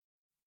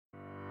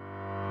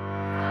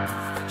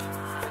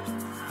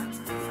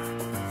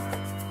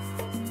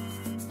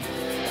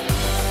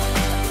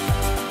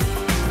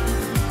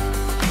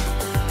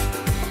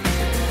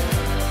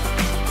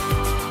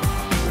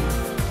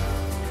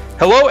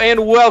Hello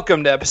and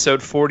welcome to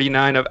episode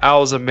 49 of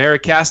Owls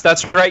Americast.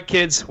 That's right,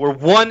 kids. We're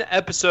one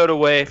episode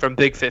away from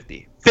Big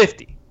 50.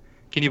 50.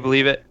 Can you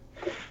believe it?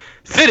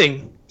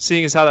 Fitting,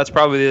 seeing as how that's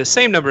probably the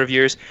same number of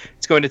years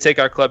it's going to take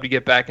our club to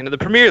get back into the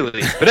Premier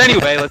League. But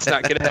anyway, let's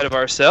not get ahead of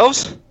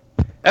ourselves.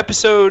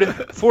 Episode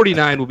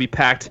 49 will be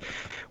packed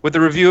with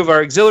a review of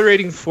our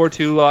exhilarating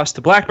 4-2 loss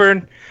to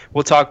Blackburn.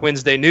 We'll talk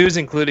Wednesday news,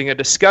 including a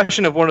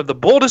discussion of one of the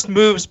boldest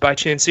moves by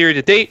Chansiri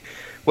to date.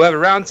 We'll have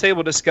a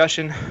roundtable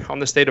discussion on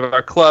the state of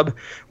our club.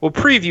 We'll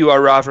preview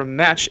our Rotherham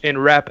match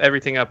and wrap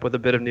everything up with a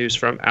bit of news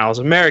from Owls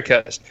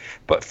Americas.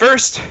 But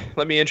first,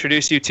 let me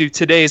introduce you to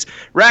today's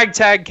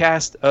ragtag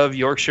cast of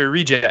Yorkshire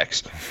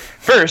Rejects.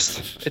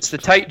 First, it's the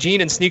tight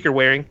jean and sneaker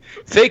wearing,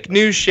 fake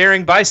news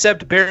sharing,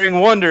 bicep bearing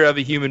wonder of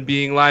a human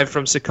being live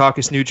from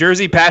Secaucus, New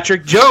Jersey,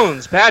 Patrick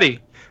Jones. Patty.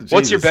 Jesus.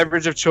 What's your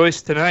beverage of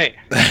choice tonight?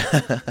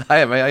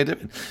 Hiya, mate. How you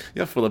doing?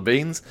 You're full of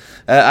beans.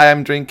 I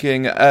am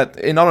drinking,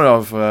 in honour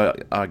of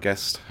our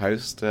guest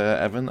host,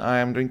 Evan, I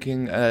am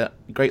drinking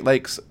Great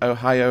Lakes,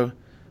 Ohio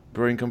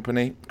Brewing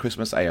Company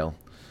Christmas Ale.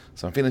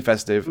 So I'm feeling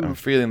festive, I'm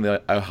feeling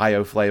the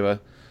Ohio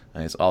flavour,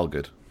 and it's all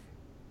good.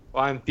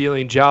 Well, I'm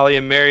feeling jolly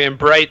and merry and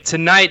bright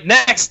tonight.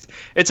 Next,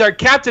 it's our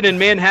captain in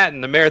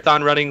Manhattan, the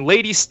marathon running,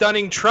 lady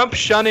stunning, Trump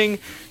shunning,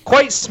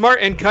 quite smart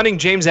and cunning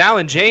James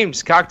Allen.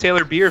 James, cocktail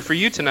or beer for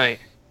you tonight?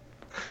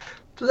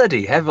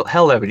 Bloody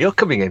hell, Evan, you're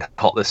coming in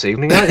hot this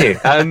evening, aren't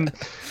you?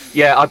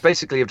 Yeah, I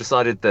basically have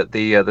decided that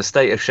the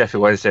state of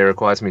Sheffield Wednesday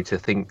requires me to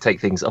take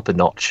things up a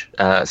notch.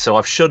 So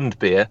I've shunned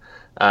beer,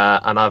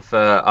 and I've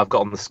got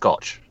on the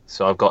Scotch.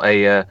 So I've got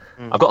a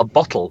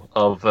bottle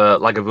of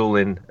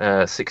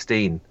Lagavulin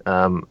 16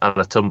 and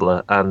a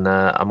tumbler, and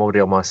I'm already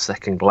on my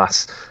second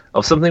glass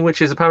of something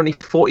which is apparently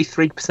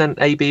 43%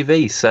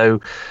 ABV. So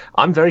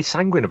I'm very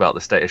sanguine about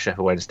the state of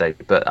Sheffield Wednesday,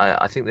 but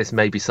I think this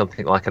may be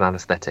something like an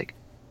anaesthetic.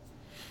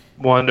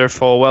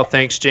 Wonderful. Well,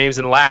 thanks, James.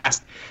 And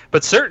last,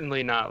 but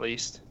certainly not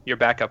least, your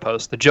backup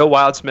host, the Joe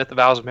Wildsmith of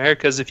Owls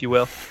Americas, if you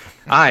will.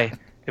 I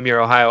am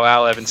your Ohio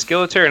Owl, Evan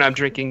Skilleter, and I'm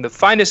drinking the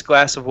finest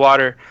glass of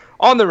water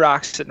on the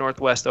rocks that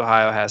Northwest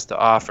Ohio has to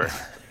offer.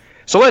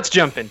 So let's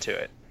jump into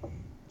it.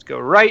 Let's go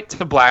right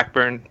to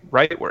Blackburn,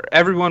 right where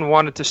everyone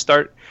wanted to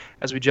start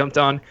as we jumped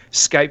on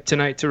Skype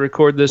tonight to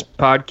record this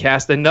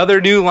podcast.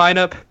 Another new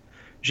lineup.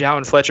 João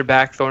and Fletcher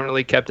back.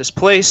 Thornley kept his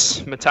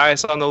place.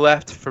 Matthias on the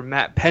left for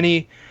Matt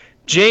Penny.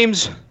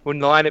 James, when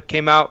the lineup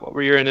came out, what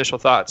were your initial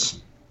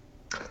thoughts?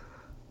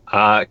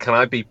 Can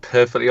I be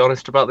perfectly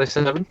honest about this,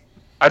 Evan?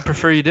 I'd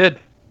prefer you did.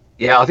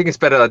 Yeah, I think it's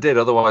better I did.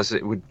 Otherwise,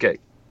 it would get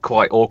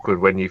quite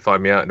awkward when you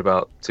find me out in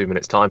about 2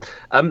 minutes' time.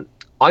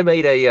 I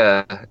made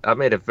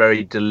a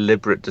very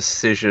deliberate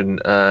decision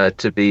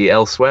to be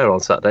elsewhere on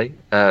Saturday.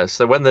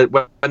 So when the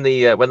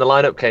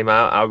lineup came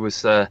out, I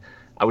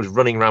was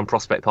running around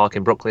Prospect Park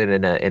in Brooklyn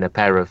in a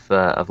pair of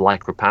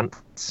lycra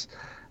pants.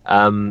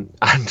 And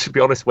to be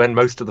honest, when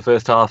most of the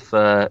first half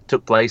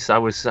took place, I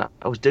was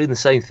doing the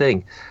same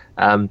thing.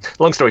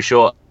 Long story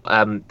short,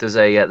 there's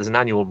an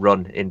annual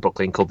run in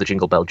Brooklyn called the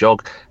Jingle Bell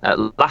Jog.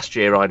 Last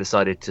year, I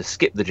decided to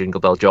skip the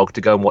Jingle Bell Jog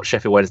to go and watch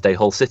Sheffield Wednesday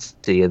Hull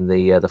City in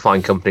the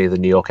fine company of the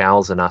New York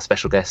Owls and our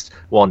special guest,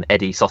 one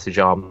Eddie Sausage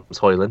Arms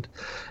Hoyland.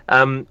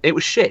 It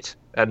was shit,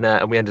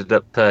 and we ended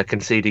up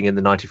conceding in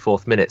the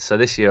 94th minute. So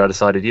this year, I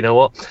decided, you know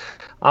what,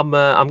 I'm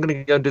going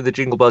to go and do the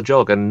Jingle Bell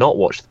Jog and not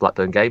watch the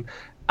Blackburn game.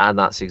 And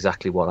that's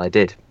exactly what I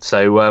did.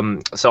 So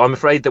I'm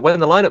afraid that when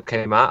the lineup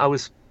came out, I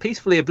was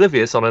peacefully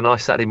oblivious on a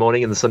nice Saturday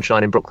morning in the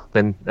sunshine in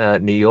Brooklyn,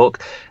 New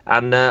York,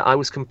 and I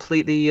was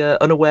completely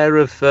unaware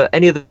of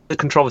any of the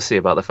controversy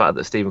about the fact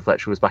that Stephen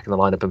Fletcher was back in the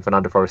lineup and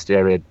Fernando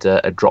Forestieri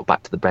had dropped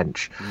back to the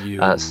bench. You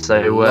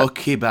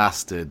lucky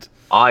bastard.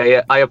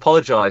 I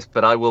apologise,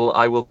 but I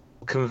will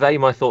convey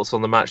my thoughts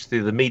on the match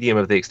through the medium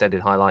of the extended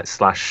highlights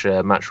 / match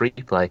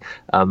replay.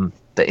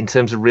 But in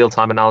terms of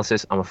real-time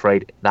analysis, I'm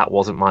afraid that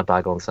wasn't my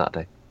bag on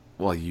Saturday.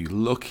 Well, you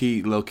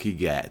lucky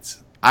get.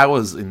 I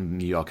was in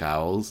New York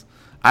Owls.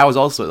 I was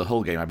also at the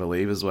Hull game, I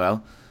believe, as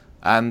well.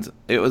 And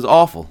it was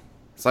awful.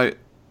 So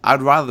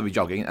I'd rather be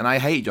jogging, and I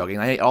hate jogging.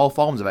 I hate all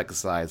forms of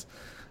exercise.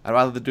 I'd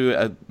rather do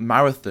a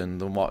marathon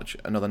than watch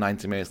another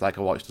 90 minutes like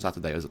I watched on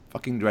Saturday. It was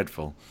fucking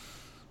dreadful.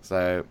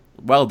 So,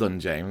 well done,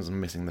 James,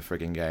 on missing the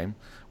frigging game.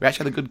 We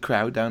actually had a good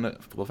crowd down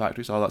at Football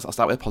Factory, so I'll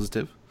start with a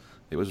positive.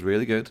 It was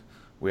really good.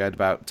 We had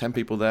about 10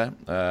 people there,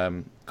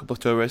 a couple of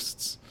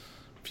tourists,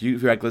 a few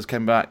regulars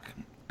came back,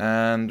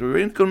 and we were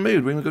in a good mood.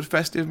 We were in a good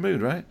festive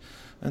mood, right?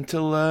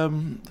 Until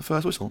the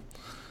first whistle.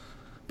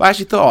 But I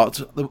actually thought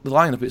the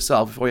lineup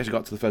itself, before we actually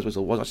got to the first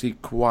whistle, was actually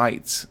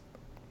quite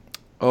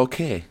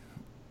okay.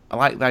 I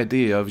like the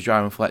idea of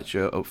João and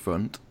Fletcher up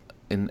front,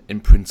 in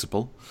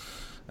principle.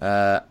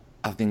 I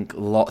think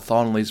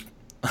Thornley's,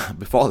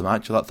 before the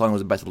match, I thought Thornley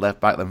was a better left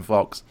back than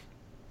Fox.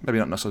 Maybe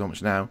not so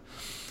much now.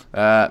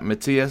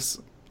 Matthias,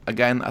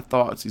 again, I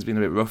thought he's been a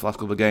bit rough the last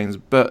couple of games,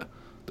 but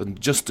done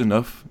just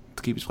enough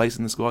to keep his place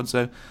in the squad,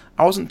 so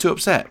I wasn't too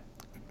upset.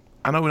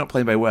 I know we're not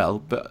playing very well,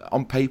 but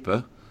on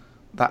paper,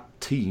 that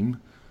team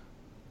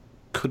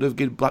could have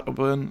given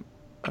Blackburn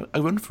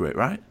a run for it,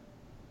 right?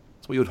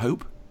 That's what you would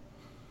hope.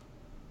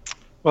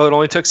 Well, it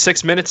only took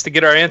 6 minutes to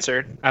get our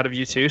answer out of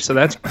you two, so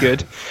that's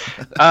good.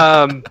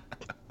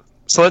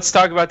 So let's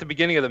talk about the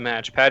beginning of the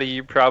match. Patty,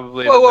 you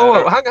probably...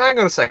 Whoa. Hang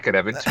on a second,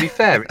 Evan. To be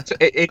fair,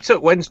 it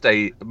took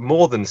Wednesday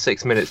more than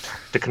 6 minutes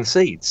to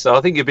concede, so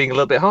I think you're being a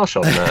little bit harsh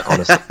on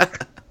us.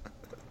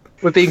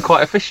 We're being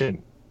quite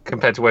efficient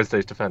compared to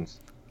Wednesday's defence.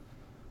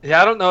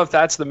 Yeah, I don't know if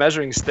that's the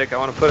measuring stick I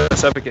want to put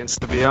us up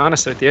against, to be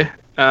honest with you.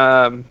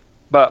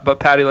 But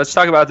Patty, let's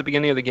talk about the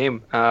beginning of the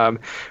game.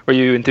 Were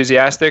you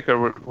enthusiastic,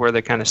 or were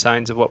there kind of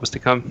signs of what was to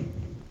come?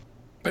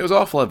 It was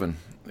awful, Evan.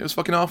 It was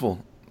fucking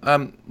awful.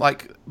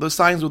 The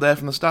signs were there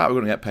from the start. We're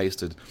going to get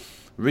pasted.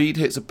 Reed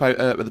hits with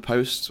the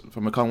post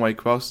from a Conway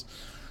cross.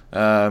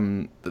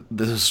 There's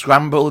a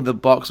scramble in the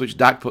box which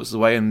Dak puts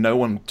away, and no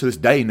one to this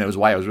day knows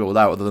why it was ruled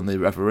out other than the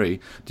referee.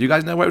 Do you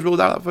guys know why it was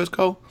ruled out, that first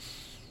goal?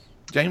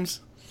 James?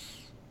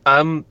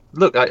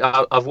 Look,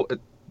 I've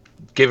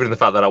given the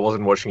fact that I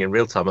wasn't watching in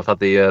real time, I've had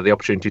the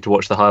opportunity to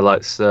watch the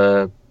highlights.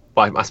 I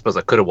suppose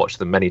I could have watched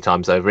them many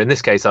times over. In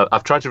this case,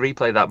 I've tried to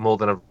replay that more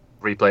than I've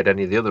replayed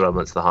any of the other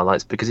elements of the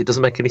highlights because it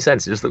doesn't make any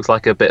sense. It just looks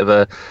like a bit of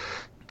a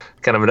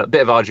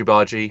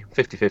argy-bargy,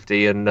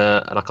 50-50, and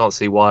I can't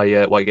see why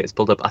he gets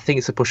pulled up. I think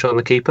it's a push on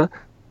the keeper.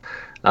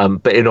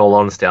 But in all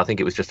honesty, I think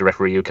it was just a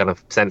referee who kind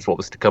of sensed what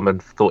was to come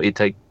and thought he'd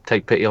take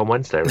pity on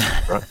Wednesday,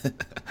 right?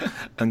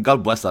 And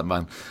God bless that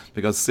man,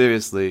 because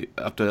seriously,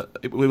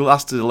 we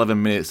lasted 11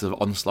 minutes of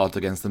onslaught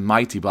against the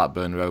mighty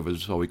Blackburn Rovers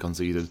before we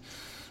conceded.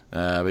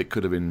 It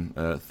could have been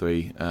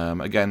 3.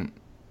 Again,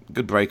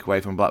 good breakaway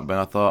from Blackburn.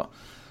 I thought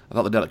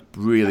they did it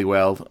really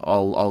well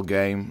all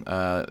game.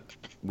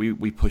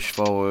 We pushed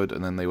forward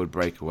and then they would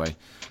break away,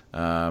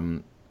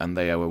 and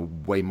they were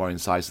way more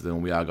incisive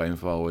than we are going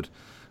forward.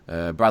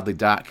 Bradley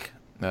Dack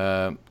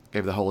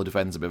gave the whole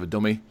defence a bit of a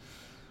dummy.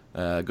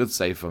 Good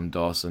save from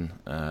Dawson,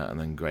 and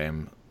then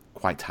Graham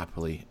quite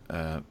happily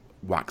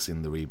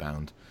waxing the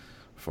rebound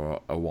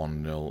for a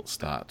 1-0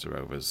 start to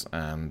Rovers.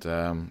 And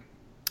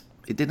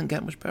it didn't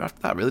get much better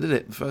after that, really, did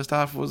it? The first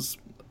half was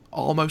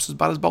almost as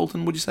bad as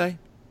Bolton, would you say?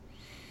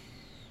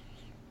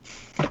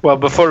 Well,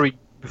 before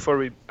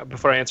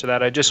I answer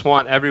that, I just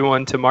want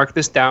everyone to mark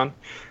this down.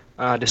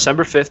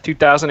 December 5th,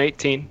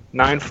 2018,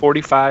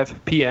 9:45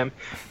 p.m.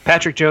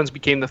 Patrick Jones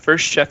became the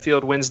first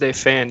Sheffield Wednesday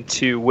fan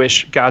to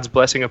wish God's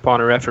blessing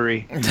upon a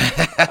referee.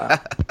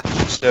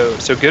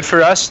 So good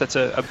for us. That's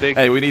a big.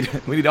 Hey, we need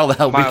all the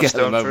help we get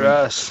at the milestone moment. for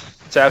us.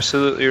 It's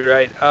absolutely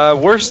right. A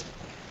worse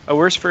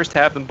first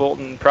half than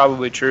Bolton,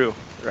 probably true.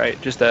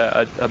 Right, just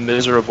a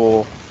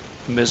miserable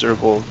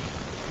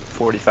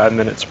 45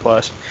 minutes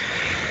plus.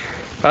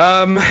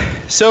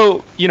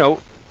 So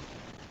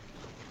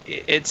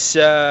it's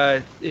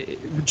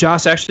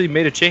Joss actually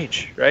made a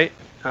change, right?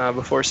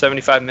 Before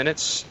 75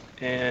 minutes,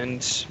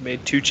 and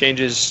made 2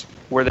 changes.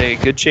 Were they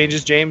good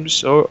changes,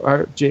 James?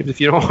 Or James, if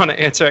you don't want to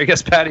answer, I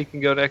guess Patty can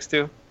go next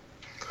too.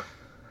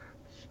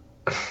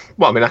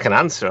 Well, I mean, I can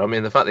answer. I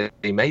mean, the fact that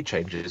he made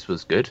changes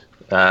was good.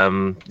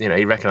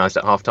 He recognised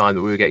at half-time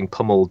that we were getting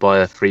pummeled by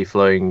a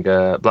free-flowing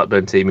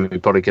Blackburn team, and we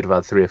probably could have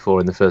had 3 or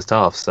 4 in the first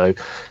half. So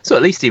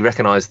at least he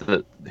recognised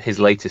that his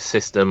latest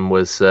system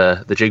was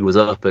the jig was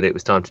up, and it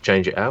was time to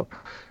change it out.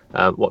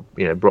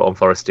 Brought on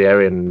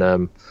Forestieri, and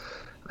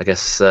I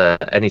guess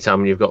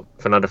anytime you've got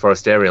Fernando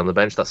Forestieri on the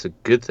bench, that's a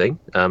good thing.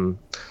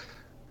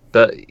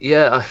 But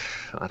yeah,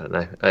 I don't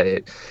know.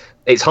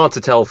 It's hard to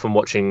tell from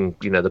watching,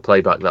 the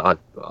playback that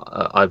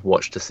I've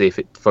watched to see if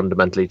it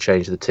fundamentally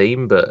changed the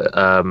team. But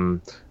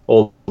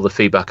all the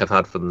feedback I've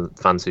had from the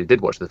fans who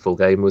did watch the full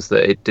game was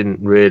that it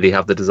didn't really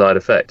have the desired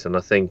effect. And I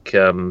think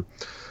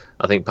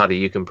Paddy,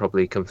 you can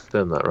probably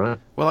confirm that, right?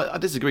 Well, I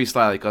disagree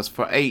slightly, because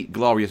for 8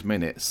 glorious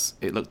minutes,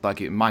 it looked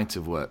like it might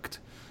have worked.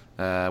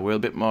 We're a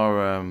bit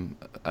more.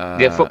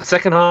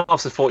 Second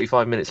half's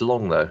 45 minutes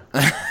long, though.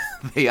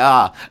 They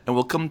are, and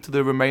we'll come to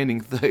the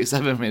remaining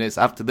 37 minutes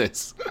after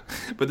this.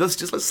 But let's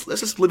just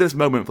live in this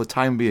moment for the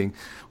time being.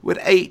 We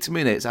had 8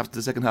 minutes after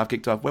the second half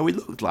kicked off where we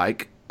looked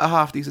like a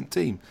half decent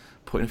team,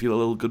 putting a few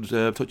little good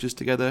touches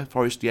together.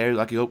 Forestieri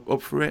like he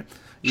up for it.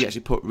 He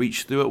actually put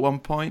Reach through at one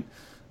point,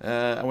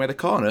 and we had a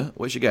corner,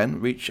 which again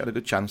Reach had a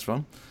good chance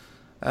from.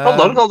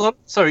 Hold on.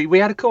 Sorry, we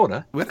had a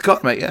corner. We had a corner,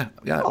 mate.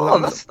 Yeah. Oh,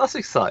 that's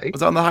exciting. Was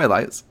that on the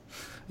highlights?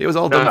 It was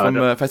all done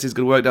from Fetty's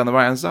good work down the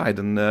right hand side,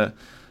 and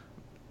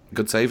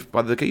good save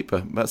by the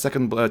keeper. That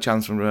second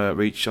chance from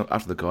Reach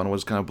after the corner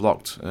was kind of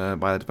blocked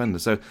by the defender.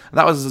 So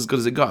that was as good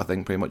as it got, I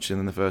think, pretty much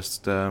in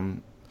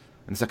the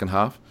second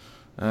half.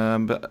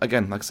 But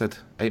again, like I said,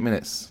 8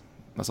 minutes.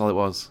 That's all it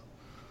was.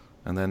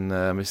 And then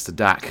Mr.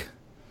 Dak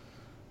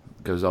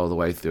goes all the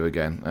way through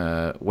again.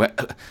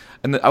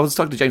 And I was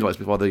talking to James about this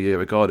before the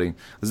recording.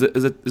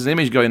 There's an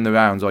image going the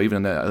rounds, or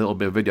even a little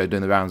bit of video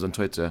doing the rounds on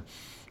Twitter,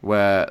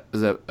 where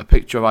there's a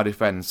picture of our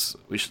defence,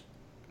 which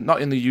not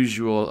in the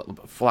usual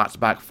flat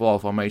back 4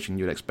 formation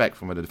you'd expect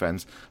from a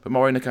defence, but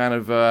more in a kind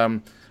of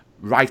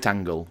right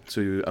angle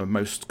to a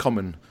most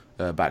common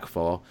back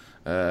 4,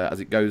 as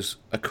it goes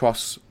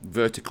across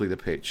vertically the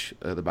pitch,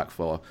 the back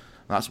 4. And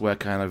that's where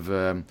kind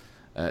of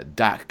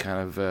Dak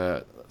kind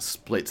of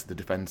split the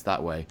defence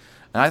that way.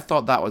 And I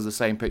thought that was the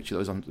same picture that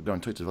was on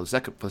Twitter for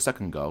the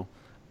second goal.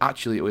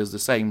 Actually, it was the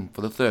same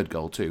for the third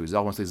goal too. It was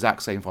almost the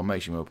exact same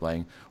formation we were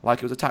playing, like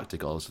it was a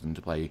tactic all of a sudden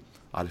to play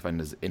our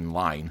defenders in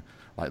line,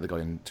 like they're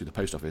going to the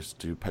post office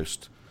to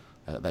post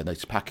their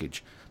latest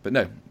package. But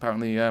no,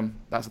 apparently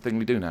that's the thing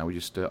we do now. We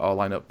just all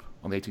line up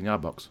on the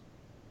 18-yard box.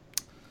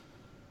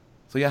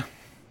 So yeah,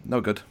 no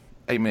good.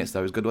 8 minutes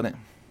though is good, wasn't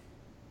it?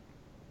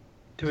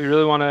 Do we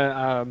really want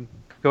to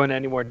go into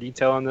any more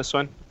detail on this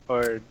one,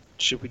 or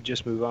should we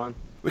just move on?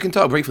 We can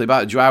talk briefly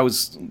about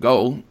Joao's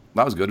goal.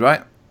 That was good,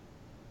 right?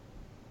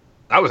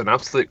 That was an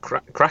absolute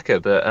cracker,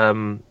 but I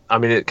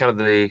mean, it kind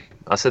of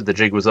I said the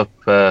jig was up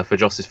for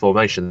Joss's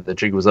formation. The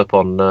jig was up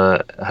on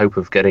hope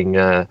of getting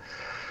a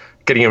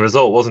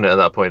result, wasn't it? At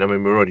that point, I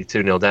mean, we were already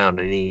 2-0 down,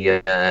 and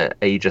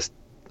he just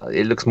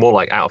it looks more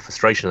like out of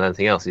frustration than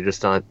anything else. He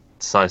just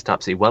decides to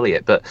absolutely welly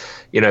it. But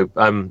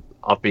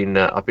I've been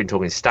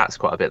talking stats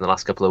quite a bit in the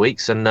last couple of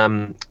weeks, and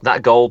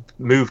that goal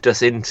moved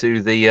us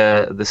into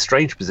the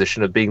strange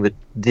position of being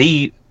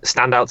the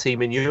standout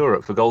team in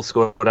Europe for goals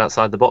scored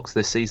outside the box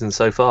this season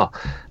so far.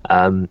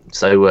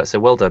 So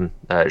well done,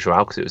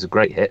 Joao, because it was a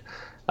great hit.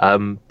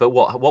 But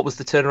what was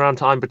the turnaround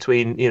time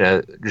between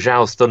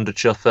Joao's thunder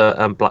chuffer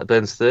and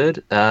Blackburn's third?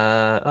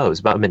 It was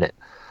about a minute.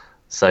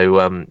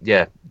 So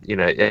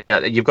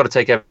you've got to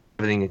take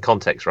everything in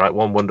context, right?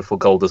 One wonderful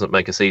goal doesn't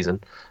make a season,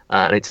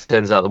 and it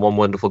turns out that one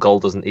wonderful goal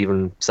doesn't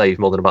even save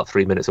more than about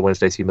 3 minutes of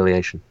Wednesday's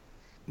humiliation.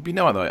 But you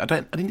know what, though? I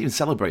didn't even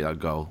celebrate that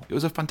goal. It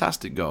was a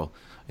fantastic goal.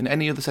 In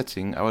any other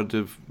setting, I would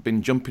have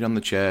been jumping on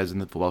the chairs in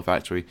the football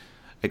factory,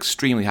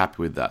 extremely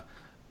happy with that.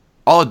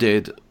 All I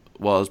did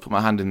was put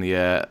my hand in the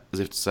air as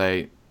if to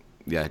say,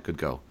 yeah, good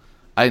goal.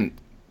 I didn't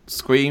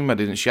scream, I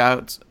didn't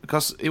shout,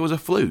 because it was a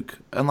fluke.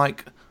 And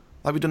like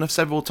we've done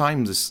several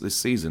times this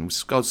season, we've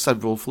scored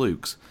several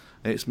flukes.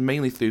 And it's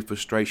mainly through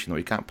frustration that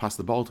we can't pass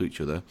the ball to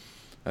each other.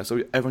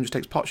 So everyone just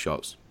takes pot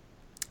shots.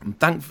 And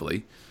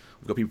thankfully,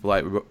 we've got people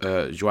like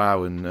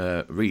Joao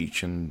and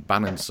Reach and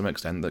Bannon to some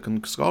extent that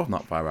can score from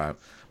that far out.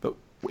 But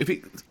if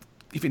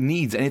it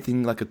needs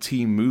anything like a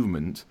team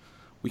movement,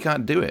 we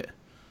can't do it.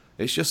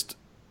 It's just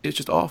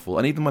awful.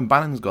 And even when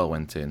Bannon's goal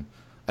went in,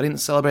 I didn't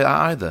celebrate that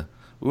either.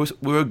 We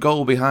were a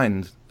goal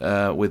behind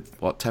with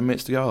 10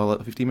 minutes to go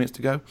or 15 minutes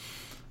to go,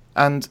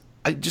 and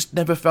I just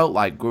never felt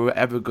like we were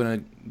ever going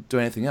to do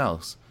anything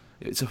else.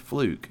 It's a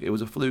fluke. It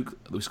was a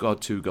fluke that we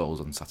scored 2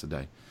 goals on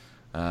Saturday,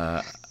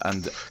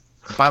 and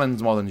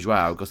Bannon's more than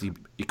Joao because he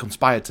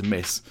conspired to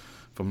miss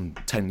from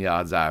 10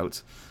 yards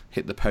out,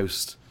 hit the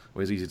post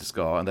where it was easy to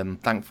score, and then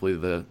thankfully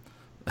the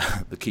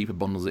keeper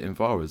bundles it in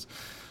for us.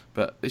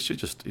 But it was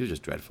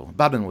just dreadful.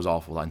 Bannon was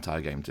awful that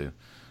entire game too.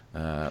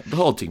 The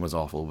whole team was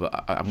awful,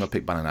 but I'm going to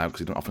pick Bannon out because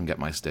he don't often get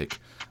my stick.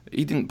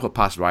 He didn't put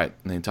pass right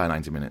in the entire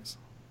 90 minutes.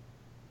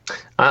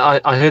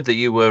 I heard that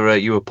you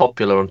were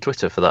popular on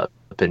Twitter for that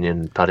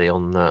opinion, Paddy,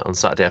 on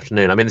Saturday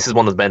afternoon. I mean, this is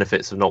one of the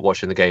benefits of not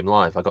watching the game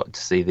live. I got to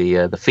see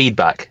the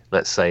feedback,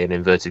 let's say in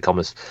inverted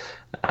commas,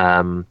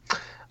 on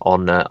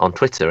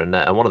Twitter, and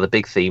one of the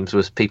big themes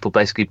was people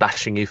basically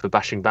bashing you for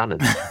bashing Bannon.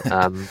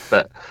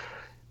 But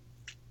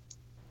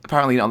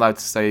apparently, you're not allowed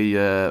to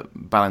say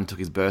Bannon took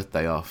his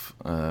birthday off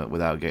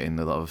without getting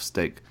a lot of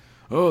stick.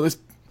 Oh,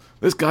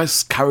 this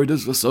guy's carried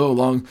us for so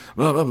long,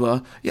 blah, blah,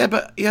 blah. Yeah,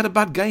 but he had a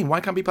bad game. Why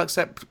can't people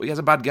accept he has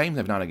a bad game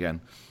every now and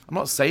again? I'm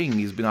not saying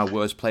he's been our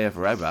worst player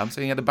forever. I'm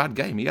saying he had a bad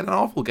game. He had an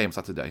awful game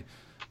Saturday.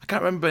 I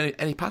can't remember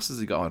any passes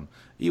he got on.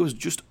 He was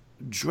just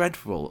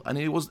dreadful. And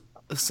it was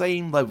the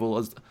same level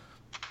as,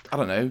 I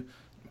don't know,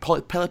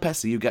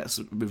 Pelopessi, who gets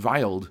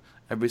reviled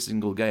every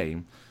single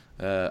game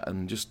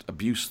and just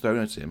abuse thrown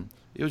at him.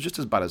 It was just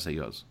as bad as he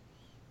was,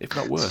 if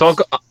not worse. So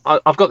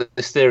I've got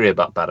this theory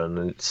about Bannon,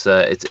 and it's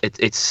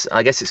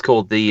I guess it's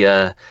called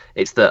the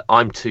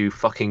I'm too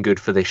fucking good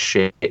for this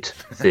shit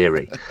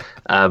theory,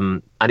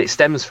 and it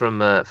stems from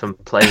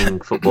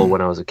playing football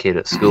when I was a kid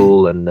at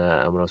school and when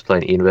I was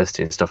playing at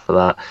university and stuff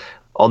like that.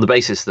 On the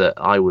basis that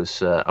I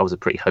was a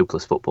pretty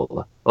hopeless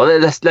footballer. Well,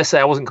 let's say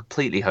I wasn't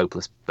completely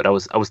hopeless, but I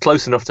was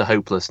close enough to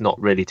hopeless,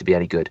 not really to be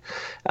any good.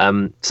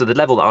 So the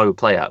level that I would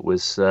play at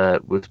was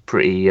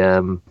pretty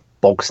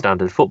bog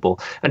standard football,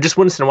 and just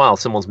once in a while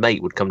someone's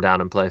mate would come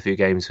down and play a few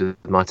games with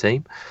my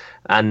team,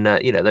 and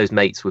those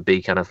mates would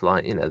be kind of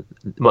like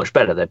much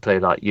better. They'd play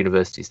like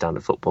university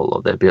standard football,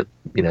 or they'd be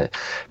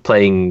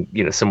playing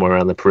somewhere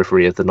around the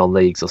periphery of the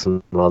non-leagues or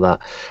something like that,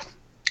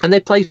 and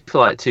they'd play for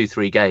like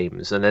 2-3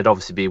 games and they'd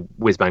obviously be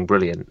whiz bang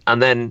brilliant,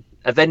 and then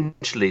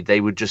eventually they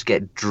would just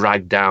get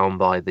dragged down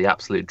by the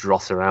absolute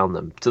dross around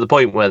them to the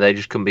point where they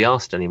just couldn't be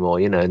asked anymore,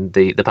 and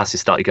the passes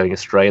started going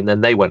astray, and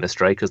then they went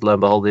astray because lo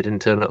and behold they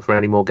didn't turn up for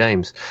any more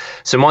games.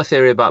 So my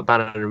theory about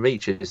Bannon and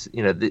Reach is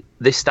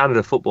this standard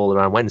of football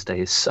around Wednesday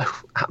is so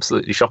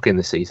absolutely shocking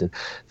this season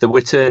that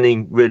we're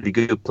turning really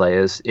good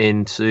players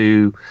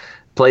into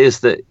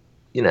players that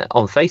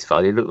on face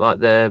value look like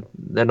they're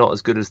not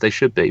as good as they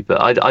should be. But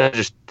I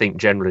just think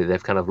generally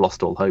they've kind of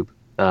lost all hope.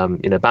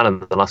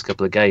 Bannon the last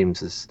couple of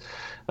games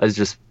has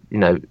just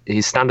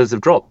his standards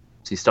have dropped.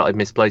 he started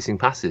misplacing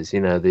passes.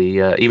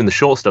 The even the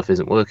short stuff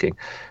isn't working.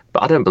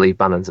 But I don't believe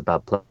Bannon's a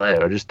bad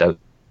player. I just don't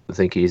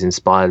think he's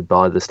inspired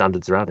by the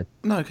standards around him.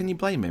 No, can you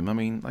blame him? I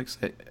mean, like I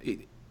said,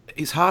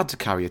 it's hard to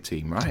carry a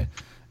team, right?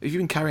 If you've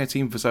been carrying a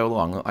team for so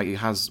long, like he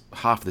has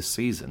half this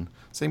season,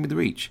 same with the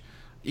Reach,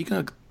 you're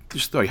going to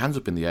just throw your hands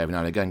up in the air every now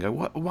and again and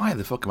go, why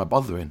the fuck am I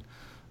bothering?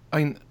 I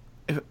mean,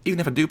 even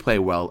if I do play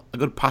well, a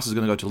good pass is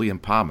going to go to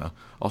Liam Palmer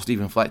or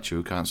Stephen Fletcher,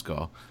 who can't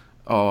score,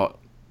 or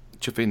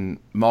chuffing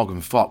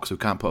Morgan Fox, who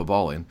can't put a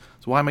ball in.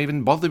 So why am I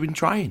even bothering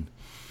trying?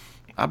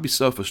 I'd be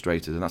so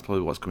frustrated, and that's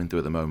probably what's coming through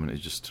at the moment.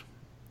 It's just,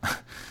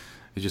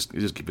 he's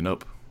just giving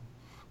up.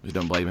 We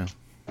don't blame him.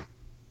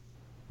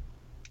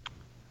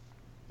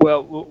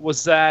 Well,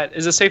 is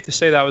it safe to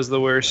say that was the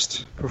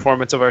worst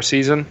performance of our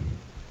season?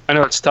 I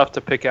know it's tough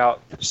to pick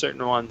out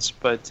certain ones,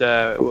 but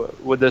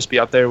would this be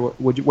up there?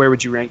 Where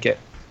would you rank it?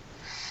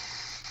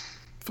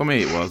 For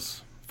me, it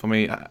was. For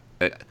me,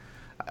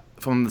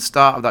 from the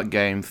start of that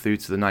game through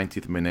to the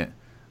 90th minute,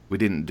 we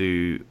didn't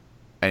do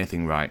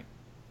anything right.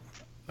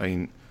 I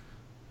mean,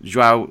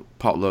 João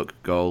potluck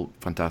goal,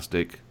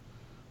 fantastic.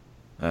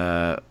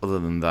 Other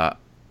than that,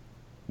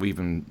 we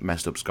even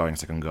messed up scoring a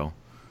second goal.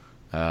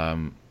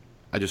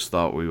 I just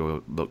thought we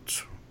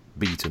looked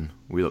beaten.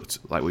 We looked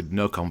like we had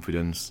no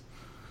confidence,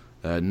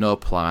 no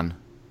plan.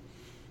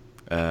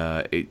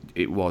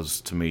 It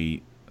was, to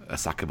me, a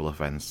sackable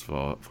offence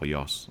for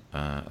Jos.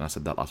 And I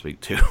said that last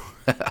week too.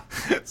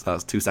 So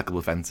that's 2 sackable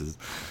offences.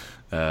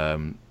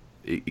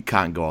 It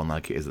can't go on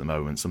like it is at the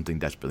moment. Something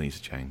desperately needs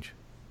to change.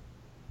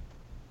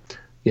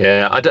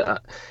 Yeah,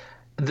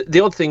 the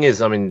odd thing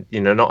is, I mean,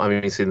 not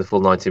having seen the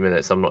full 90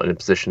 minutes, I'm not in a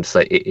position to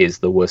say it is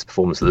the worst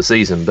performance of the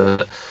season,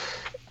 but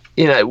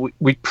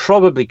we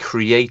probably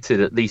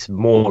created at least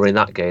more in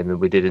that game than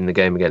we did in the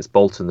game against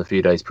Bolton the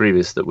few days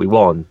previous that we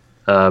won.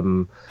 But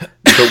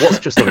what's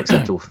just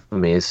unacceptable for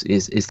me is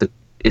the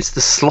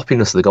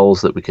sloppiness of the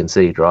goals that we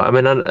concede, right? I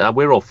mean,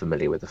 we're all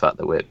familiar with the fact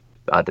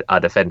that our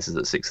defence is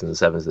at 6s and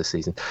 7s this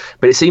season,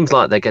 but it seems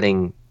like they're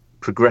getting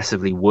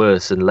progressively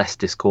worse and less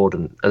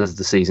discordant as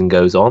the season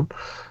goes on.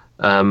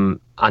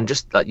 And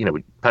just like,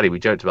 Paddy, we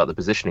joked about the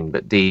positioning,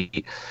 but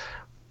the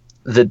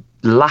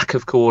lack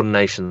of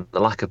coordination, the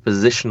lack of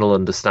positional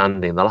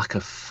understanding, the lack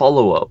of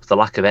follow-up, the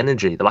lack of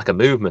energy, the lack of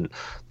movement,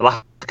 the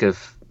lack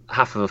of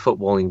half of a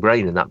footballing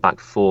brain in that back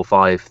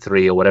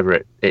 4-5-3 or whatever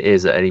it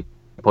is at any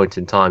point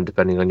in time,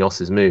 depending on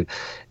Jos's mood,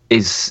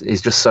 is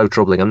just so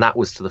troubling. And that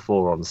was to the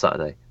fore on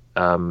Saturday.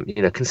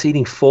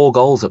 Conceding 4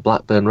 goals at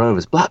Blackburn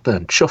Rovers.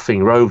 Blackburn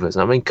chuffing Rovers.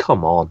 I mean,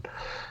 come on.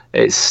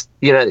 It's,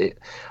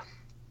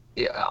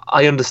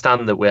 I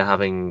understand that we're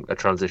having a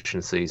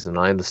transition season.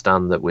 I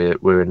understand that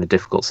we're in a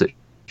difficult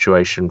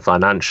situation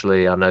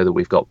financially. I know that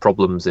we've got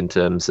problems in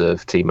terms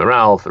of team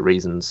morale for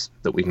reasons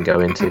that we can go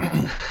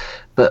into.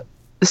 But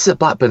this is a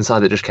Blackburn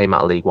side that just came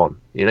out of League One.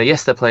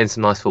 Yes, they're playing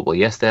some nice football.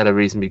 Yes, they had a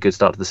reasonably good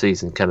start to the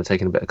season, kind of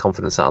taking a bit of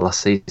confidence out of last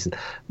season.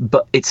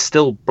 But it's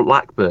still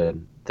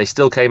Blackburn. They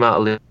still came out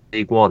of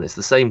League One. It's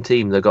the same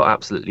team that got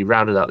absolutely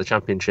rounded out of the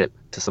Championship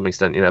to some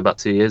extent, about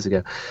 2 years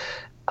ago.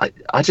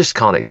 I just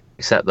can't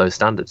accept those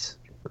standards,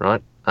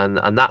 right?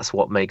 And that's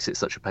what makes it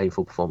such a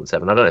painful performance,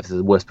 Evan. I don't know if it's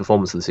the worst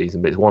performance of the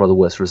season, but it's one of the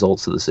worst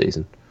results of the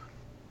season.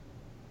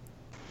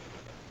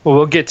 Well,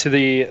 we'll get to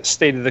the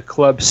state of the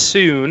club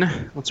soon.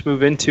 Let's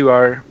move into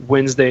our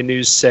Wednesday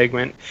news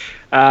segment.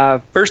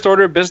 First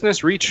order of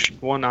business, Reach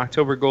won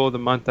October goal of the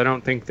month. I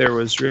don't think there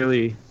was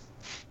really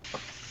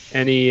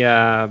any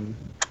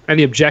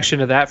objection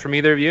to that from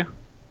either of you.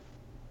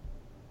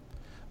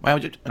 My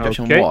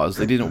objection was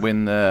they didn't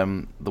win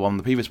the one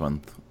the previous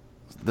month.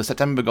 The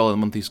September goal of the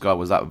month he scored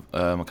was that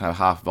kind of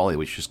half volley,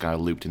 which just kind of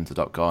looped into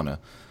the top corner.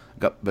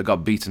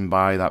 Got beaten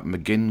by that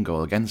McGinn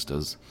goal against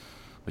us,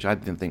 which I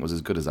didn't think was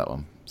as good as that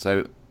one.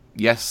 So,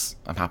 yes,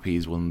 I'm happy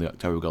he's won the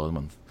October goal of the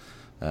month.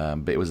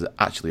 But it was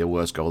actually a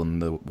worse goal than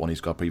the one he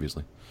scored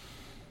previously.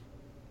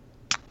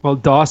 Well,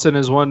 Dawson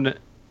has won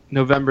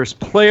November's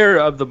Player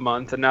of the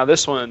Month, and now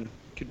this one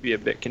could be a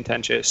bit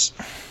contentious.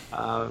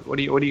 What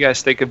do you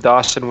guys think of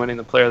Dawson winning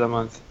the Player of the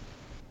Month?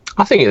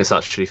 I think it's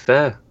actually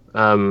fair.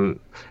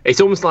 It's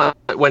almost like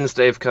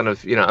Wednesday have kind of,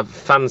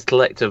 fans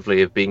collectively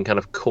have been kind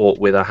of caught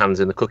with our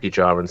hands in the cookie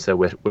jar, and so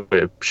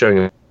we're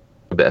showing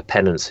a bit of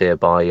penance here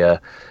by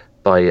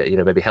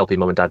maybe helping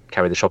mum and dad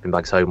carry the shopping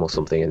bags home or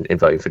something in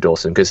voting for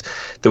Dawson, because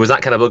there was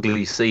that kind of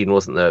ugly scene,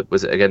 wasn't there?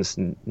 Was it against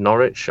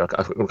Norwich? I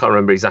can't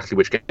remember exactly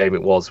which game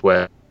it was,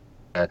 where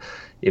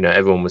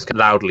everyone was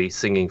loudly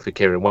singing for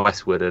Kieran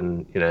Westwood,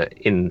 and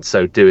in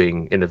so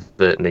doing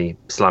inadvertently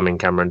slamming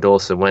Cameron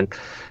Dawson. When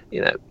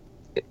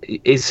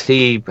is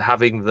he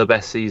having the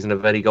best season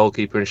of any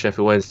goalkeeper in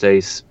Sheffield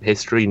Wednesday's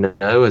history?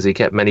 No. Has he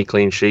kept many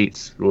clean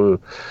sheets?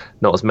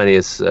 Not as many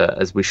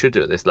as we should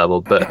do at this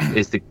level. But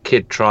is the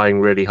kid trying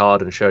really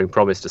hard and showing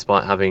promise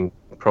despite having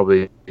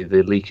probably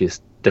the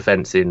leakiest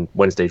defence in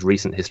Wednesday's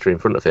recent history in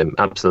front of him?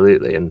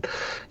 Absolutely. And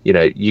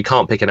you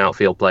can't pick an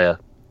outfield player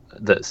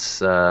that's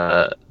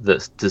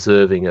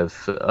deserving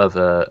of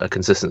a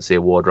consistency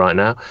award right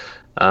now.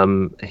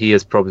 He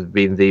has probably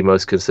been the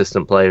most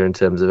consistent player in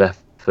terms of effort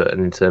effort,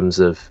 and in terms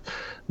of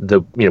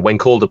when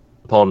called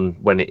upon,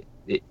 when it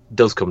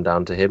does come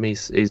down to him,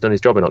 he's done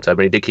his job in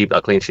October. And he did keep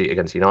that clean sheet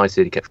against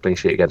United. He kept a clean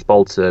sheet against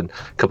Bolton,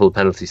 a couple of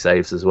penalty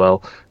saves as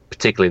well,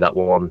 particularly that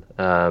one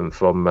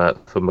from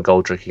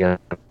McGoldrick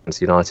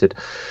against United.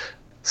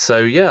 So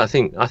yeah, I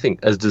think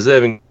as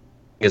deserving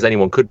as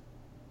anyone could.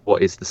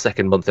 What is the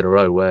second month in a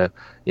row where,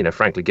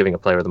 frankly, giving a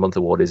Player of the Month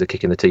award is a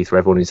kick in the teeth for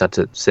everyone who's had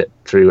to sit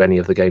through any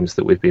of the games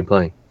that we've been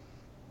playing.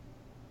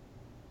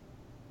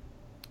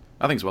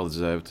 I think it's well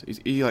deserved.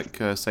 He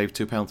saved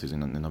 2 penalties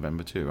in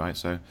November too, right?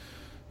 So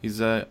he's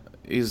doing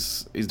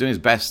his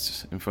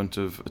best in front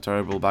of a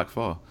terrible back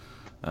four.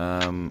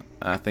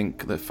 I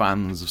think that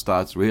fans have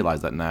started to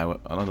realise that now.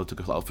 I know they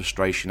took a lot of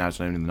frustration out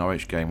in the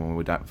Norwich game when we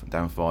were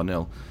down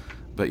 4-0,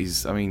 but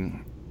he's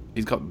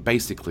got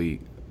basically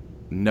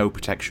no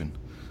protection.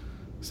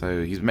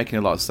 So he's making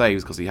a lot of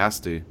saves because he has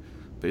to,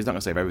 but he's not going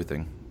to save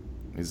everything.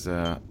 I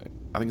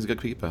think he's a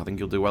good keeper. I think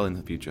he'll do well in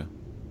the future.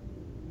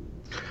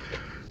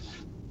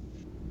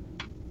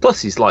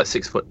 Plus, he's like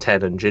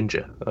 6'10" and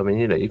ginger. I mean,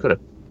 you've got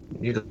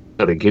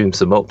to give him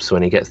some ups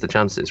when he gets the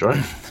chances,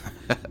 right?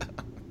 I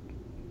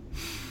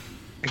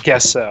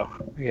guess so.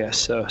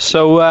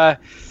 So I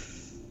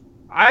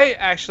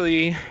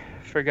actually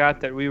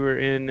forgot that we were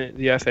in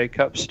the FA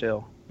Cup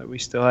still. That we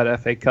still had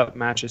FA Cup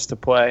matches to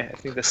play. I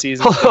think the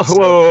season.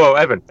 Whoa,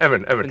 Evan.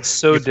 Been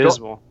so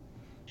dismal.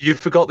 You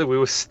forgot that we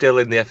were still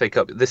in the FA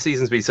Cup. This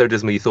season's been so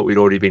dismal. You thought we'd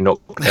already been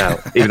knocked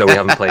out, even though we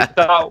haven't played.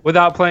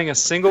 Without playing a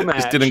single match.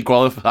 Just didn't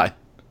qualify.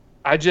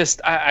 I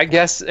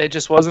guess it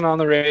just wasn't on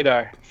the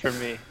radar for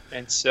me,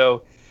 and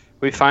so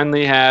we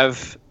finally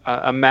have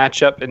a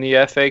matchup in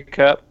the FA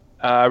Cup.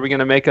 Are we going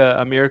to make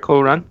a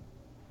miracle run?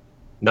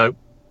 No.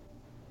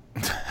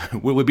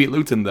 Will we beat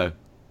Luton though?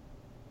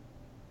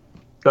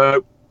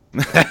 No.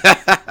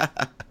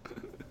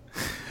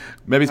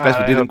 Maybe it's best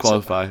we didn't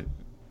qualify.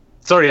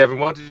 Sorry, Evan.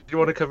 What did you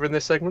want to cover in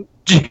this segment?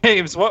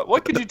 James,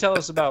 what could you tell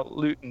us about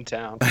Luton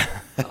Town?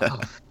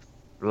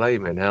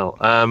 Flaming hell.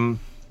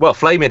 Well,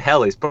 flaming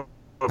hell is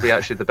probably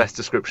actually the best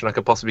description I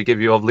could possibly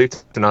give you of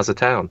Luton as a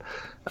town.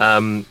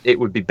 It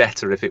would be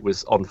better if it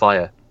was on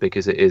fire,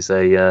 because it is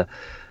a.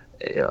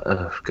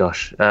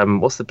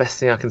 What's the best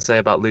thing I can say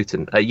about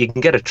Luton? You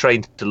can get a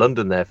train to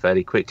London there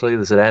fairly quickly.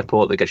 There's an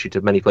airport that gets you to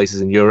many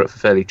places in Europe for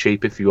fairly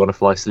cheap if you want to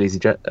fly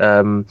EasyJet.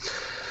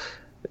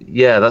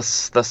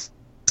 That's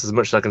as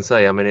much as I can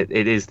say. I mean,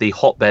 it is the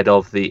hotbed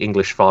of the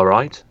English far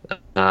right.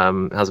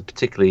 Has a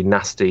particularly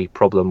nasty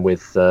problem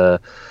with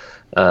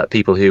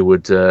people who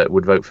would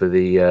vote for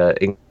the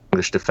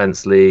English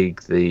Defence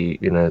League, the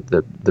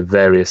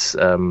various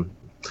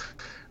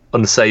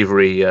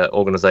unsavoury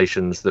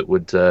organisations that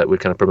would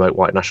kind of promote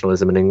white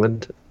nationalism in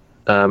England.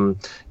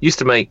 Used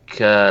to make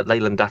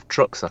Leyland Daft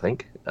trucks, I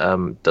think.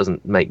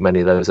 Doesn't make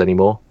many of those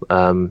anymore.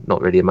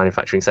 Not really a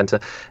manufacturing centre.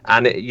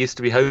 And it used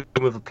to be home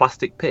of a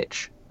plastic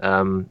pitch.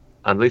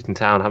 And Luton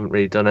Town haven't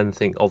really done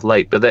anything of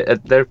late, but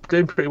they're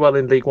doing pretty well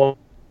in League One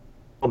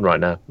right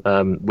now,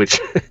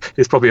 which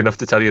is probably enough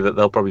to tell you that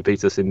they'll probably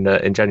beat us in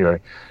January.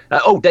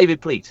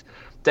 David Pleat,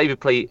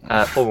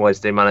 former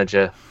Wednesday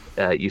manager.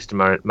 Used to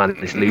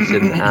manage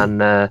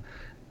Luton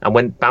and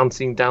went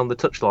bouncing down the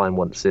touchline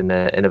once in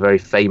a very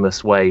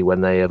famous way when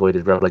they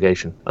avoided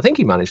relegation. I think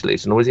he managed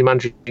Luton, or was he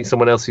managing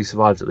someone else who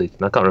survived at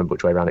Luton? I can't remember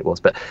which way around it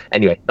was, but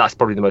anyway, that's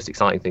probably the most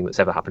exciting thing that's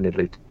ever happened in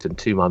Luton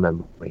to my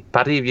memory.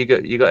 Paddy, have you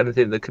got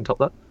anything that can top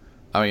that?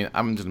 I mean,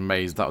 I'm just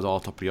amazed that was all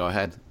top of your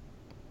head.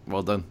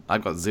 Well done.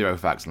 I've got 0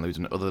 facts on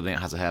Luton other than it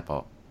has a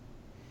hairport.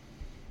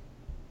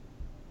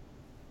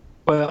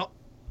 Well,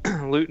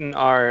 Luton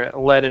are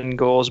led in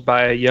goals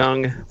by a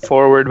young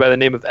forward by the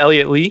name of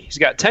Elliot Lee. He's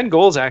got 10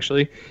 goals,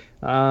 actually.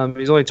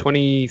 He's only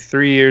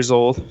 23 years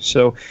old,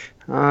 so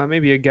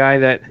maybe a guy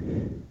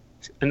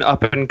an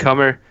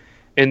up-and-comer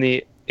in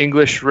the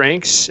English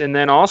ranks. And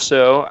then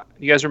also,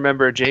 you guys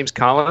remember James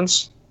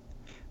Collins,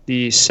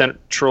 the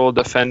central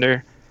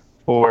defender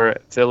for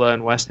Villa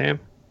and West Ham?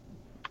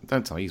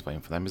 Don't tell me he's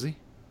playing for them, is he?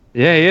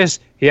 Yeah, he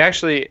is. He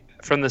actually,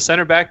 from the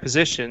center-back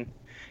position,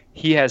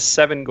 he has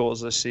 7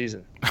 goals this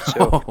season.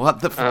 So, what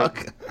the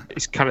fuck?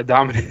 He's kind of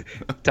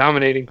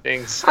dominating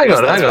things. Hang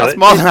on. That's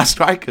more than our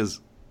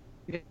strikers.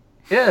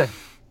 Yeah.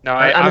 No,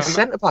 and a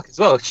centre back as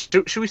well.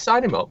 Should we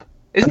sign him up?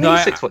 Isn't he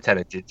 6'10"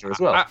 in ginger as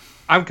well?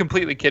 I'm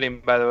completely kidding,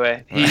 by the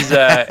way. He's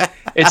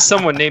it's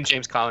someone named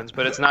James Collins,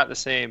 but it's not the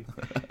same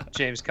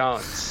James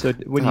Collins. So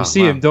when you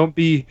see him, don't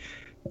be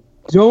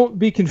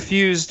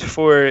confused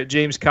for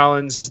James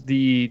Collins,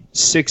 the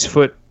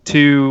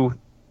 6'2",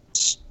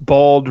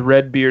 bald,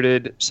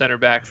 red-bearded center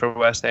back for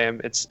West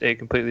Ham. It's a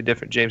completely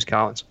different James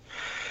Collins.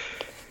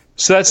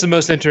 So that's the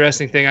most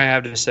interesting thing I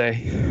have to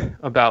say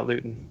about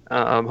Luton.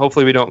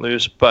 Hopefully we don't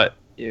lose, but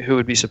who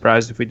would be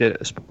surprised if we did at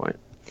this point?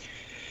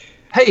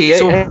 Hey,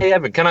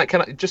 Evan, can I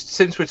just,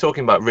 since we're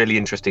talking about really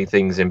interesting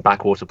things in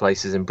backwater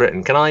places in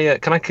Britain, can I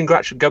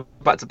go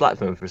back to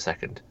Blackburn for a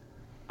second?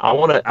 I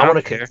want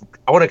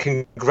to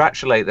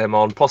congratulate them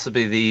on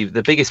possibly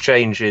the biggest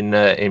change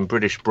in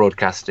British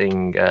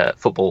broadcasting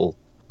football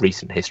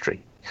recent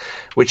history.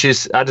 which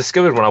is, I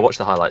discovered when I watched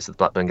the highlights of the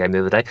Blackburn game the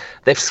other day,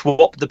 they've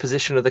swapped the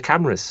position of the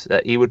cameras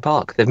at Ewood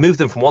Park. They've moved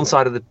them from one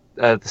side of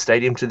the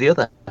stadium to the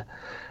other,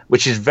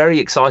 which is very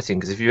exciting,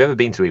 because if you've ever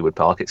been to Ewood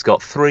Park, it's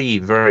got 3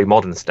 very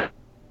modern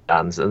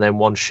stands and then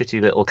one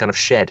shitty little kind of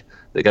shed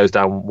that goes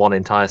down one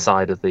entire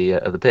side of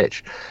the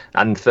pitch.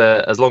 And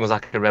for as long as I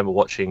can remember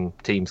watching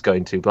teams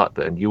going to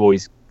Blackburn, you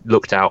always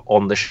looked out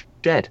on the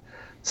shed.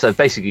 So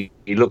basically,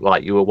 you looked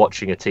like you were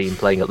watching a team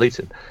playing at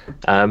Luton.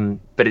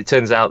 But it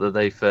turns out that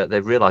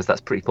they've realised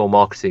that's pretty poor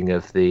marketing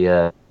of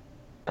the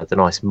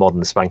nice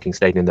modern spanking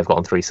stadium they've got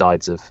on 3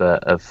 sides of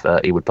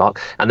Ewood Park,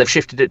 and they've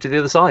shifted it to the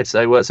other side.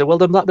 So well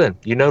done, Blackburn.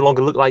 You no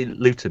longer look like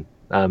Luton.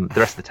 The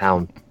rest of the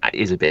town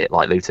is a bit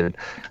like Luton,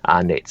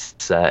 and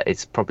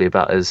it's probably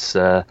about as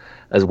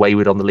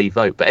wayward on the Leave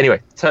vote. But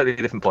anyway, totally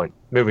different point.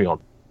 Moving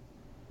on.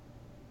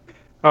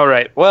 All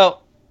right.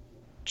 Well,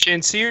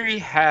 Chansiri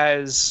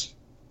has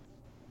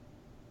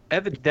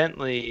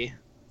evidently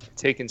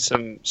taken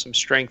some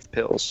strength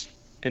pills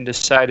and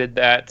decided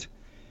that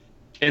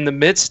in the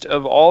midst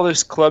of all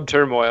this club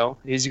turmoil,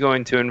 he's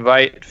going to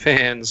invite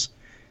fans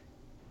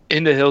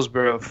into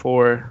Hillsborough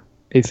for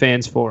a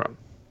fans forum.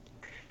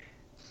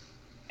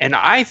 And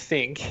I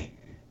think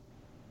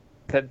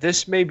that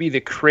this may be the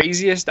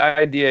craziest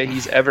idea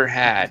he's ever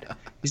had.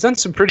 He's done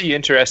some pretty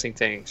interesting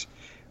things,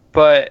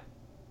 but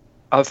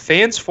a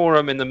fans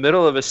forum in the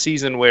middle of a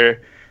season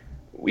where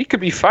we could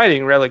be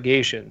fighting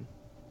relegation,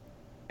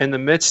 in the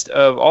midst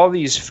of all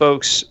these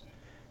folks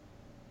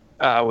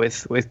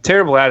with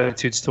terrible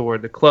attitudes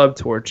toward the club,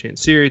 toward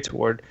Chansiri,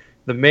 toward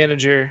the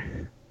manager,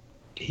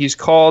 he's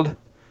called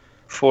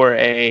for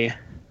a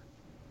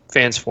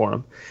fans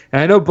forum.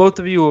 And I know both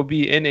of you will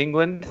be in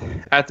England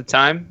at the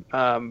time.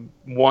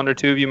 1 or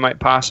 2 of you might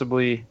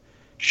possibly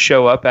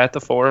show up at the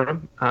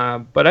forum.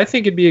 But I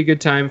think it'd be a good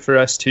time for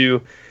us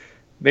to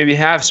maybe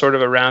have sort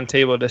of a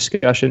roundtable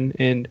discussion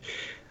and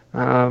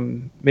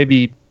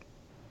maybe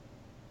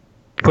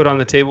put on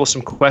the table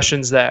some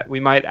questions that we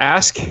might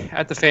ask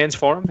at the fans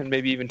forum and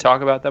maybe even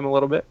talk about them a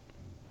little bit.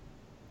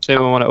 Does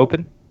anyone want to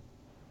open?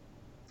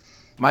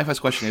 My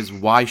first question is,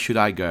 why should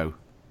I go?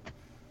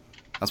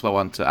 That's what I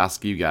want to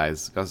ask you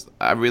guys, because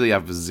I really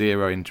have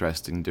zero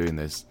interest in doing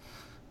this.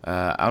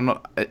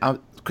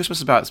 Christmas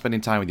is about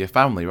spending time with your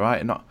family,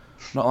 right? Not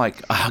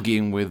like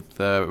arguing with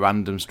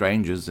random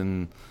strangers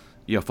in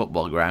your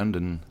football ground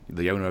and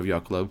the owner of your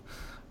club.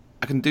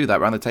 I can do that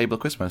around the table at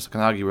Christmas. I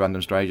can argue with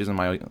random strangers and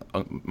my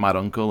mad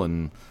uncle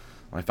and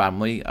my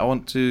family. I don't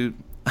want to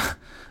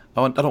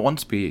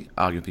be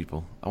arguing with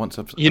people. I want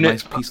to have a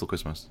nice, peaceful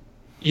Christmas.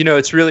 You know,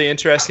 it's really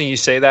interesting you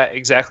say that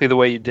exactly the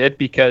way you did,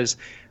 because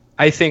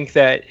I think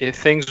that if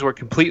things were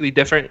completely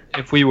different,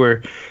 if we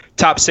were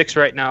top 6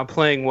 right now,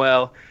 playing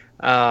well,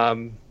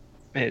 and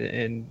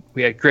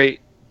we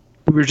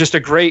were just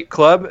a great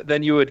club,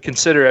 then you would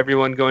consider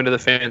everyone going to the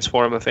fans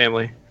forum a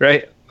family,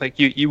 right? Like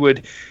you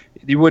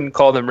wouldn't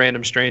call them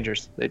random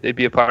strangers. They'd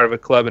be a part of a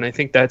club. And I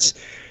think that's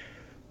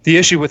the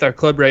issue with our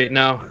club right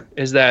now,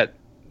 is that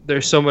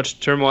there's so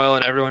much turmoil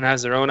and everyone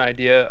has their own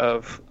idea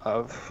of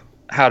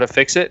how to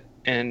fix it.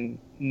 And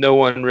no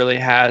one really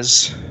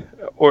has,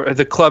 or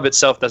the club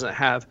itself doesn't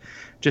have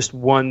just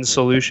one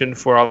solution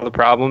for all the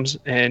problems.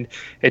 And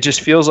it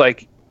just feels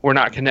like we're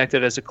not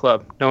connected as a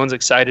club. No one's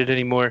excited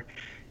anymore.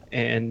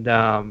 And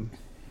I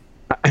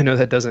know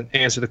that doesn't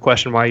answer the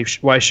question,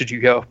 why should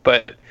you go?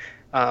 But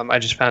I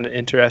just found it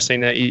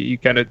interesting that you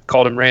kind of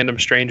called them random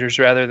strangers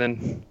rather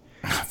than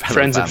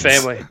friends and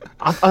family.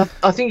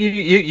 I think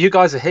you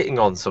guys are hitting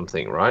on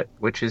something, right?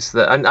 Which is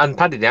that, and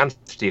Paddy, the answer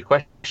to your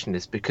question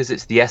is because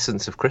it's the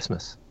essence of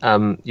Christmas.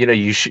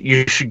 You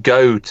should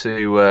go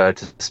to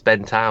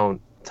spend time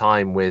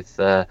with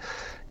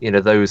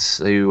those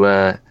who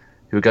are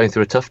going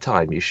through a tough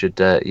time. You should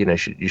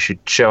you should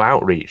show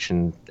outreach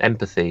and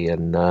empathy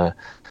and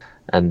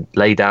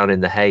lay down in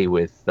the hay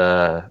with.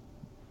 No,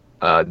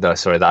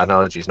 sorry, that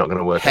analogy is not going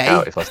to work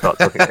out if I start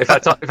talking. if I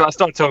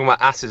start talking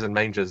about asses and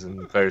mangers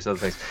and various other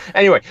things.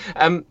 Anyway,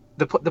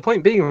 the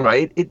point being,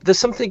 right? There's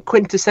something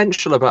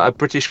quintessential about a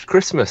British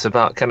Christmas,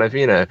 about kind of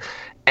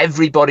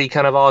everybody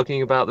kind of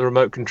arguing about the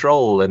remote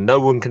control, and no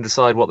one can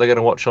decide what they're going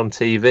to watch on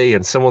TV,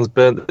 and someone's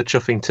burnt the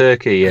chuffing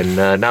turkey, and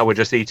now we're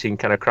just eating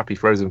kind of crappy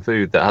frozen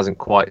food that hasn't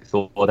quite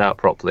thought out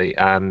properly,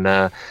 and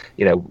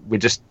we're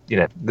just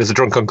there's a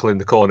drunk uncle in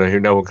the corner who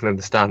no one can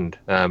understand,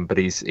 but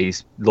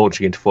he's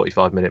launching into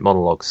 45-minute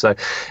monologues. So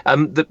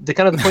the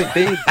kind of the point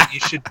being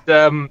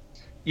that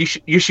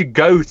you should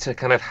go to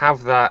kind of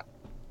have that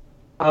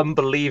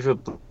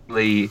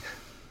unbelievably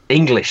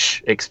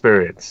English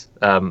experience,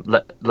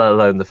 let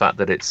alone the fact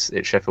that it's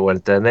Sheffield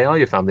Wednesday and they are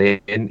your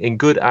family in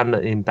good and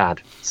in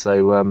bad.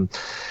 So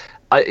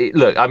put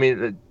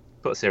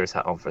a serious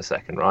hat on for a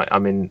second, right? I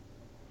mean,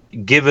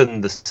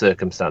 given the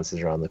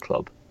circumstances around the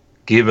club,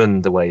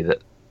 given the way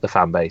that the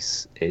fan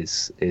base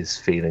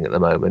is feeling at the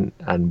moment,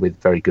 and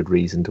with very good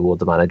reason toward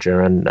the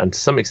manager and to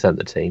some extent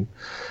the team,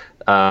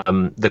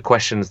 the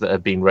questions that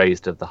have been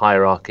raised of the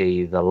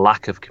hierarchy, the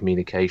lack of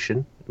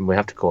communication, and we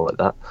have to call it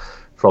that,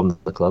 from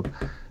the club,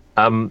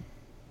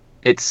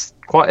 it's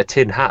quite a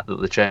tin hat that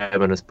the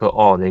chairman has put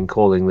on in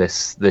calling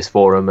this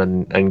forum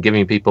and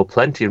giving people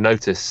plenty of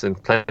notice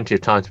and plenty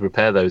of time to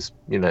prepare those,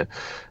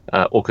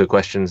 awkward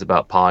questions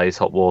about pies,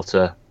 hot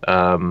water,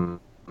 and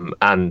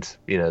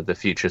the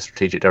future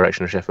strategic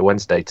direction of Sheffield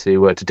Wednesday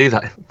to do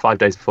that 5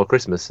 days before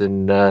Christmas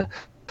in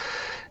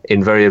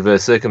very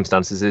adverse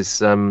circumstances is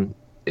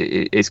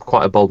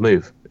quite a bold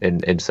move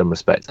in some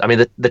respects. I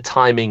mean, the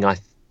timing I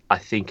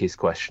think is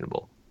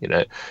questionable.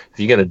 If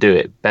you're going to do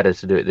it, better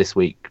to do it this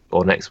week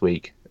or next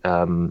week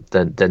than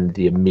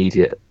the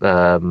immediate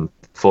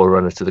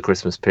forerunner to the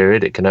Christmas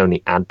period. It can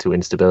only add to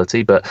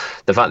instability. But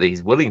the fact that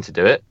he's willing to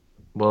do it,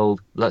 well,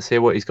 let's hear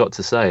what he's got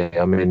to say.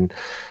 I mean, at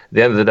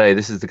the end of the day,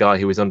 this is the guy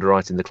who is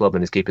underwriting the club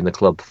and is keeping the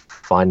club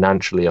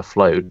financially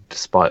afloat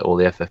despite all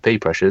the FFP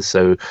pressures.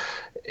 So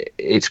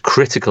it's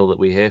critical that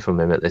we hear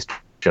from him at this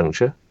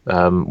juncture.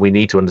 We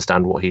need to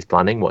understand what he's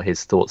planning, what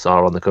his thoughts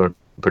are on the current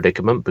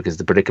predicament, because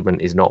the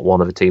predicament is not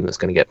one of a team that's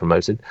going to get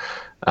promoted.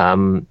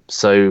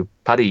 So,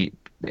 Paddy,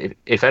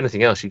 if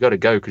anything else, you've got to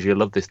go because you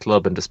love this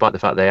club, and despite the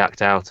fact they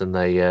act out and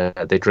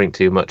they drink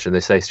too much and they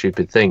say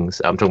stupid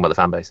things, I'm talking about the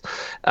fan base.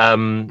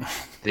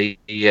 The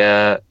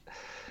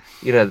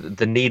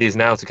need is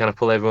now to kind of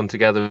pull everyone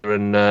together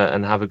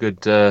and have a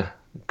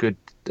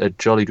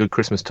jolly good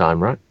Christmas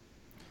time, right?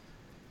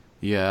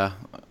 Yeah,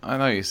 I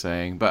know what you're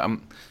saying, but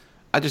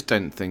I just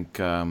don't think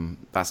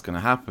that's going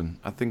to happen.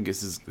 I think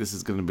this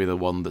is going to be the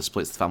one that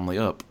splits the family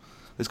up.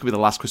 This could be the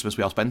last Christmas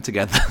we all spend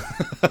together.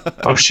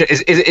 Oh shit!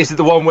 Is it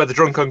the one where the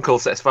drunk uncle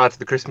sets fire to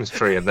the Christmas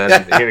tree and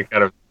then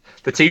kind of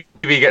the TV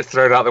gets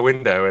thrown out the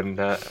window and?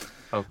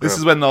 This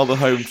is when all the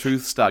home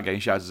truths start getting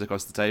shouted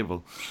across the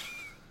table.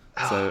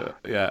 So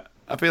yeah,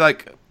 I feel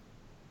like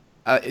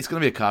it's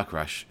going to be a car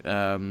crash,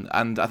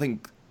 and I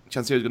think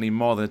Chansiri is going to need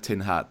more than a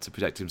tin hat to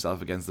protect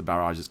himself against the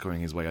barrage that's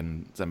coming his way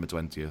on December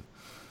 20th.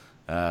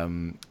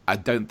 I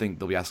don't think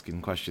they'll be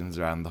asking questions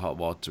around the hot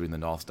water in the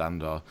North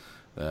Stand or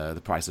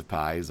the price of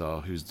pies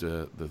or who's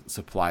the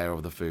supplier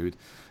of the food.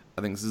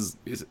 I think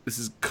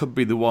this could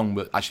be the one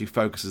that actually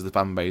focuses the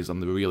fan base on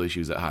the real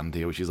issues at hand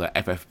here, which is like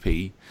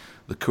FFP,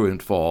 the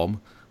current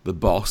form, the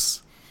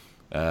boss,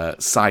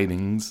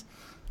 signings,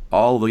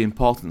 all the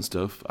important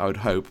stuff. I would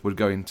hope would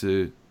go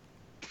into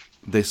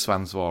this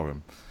fans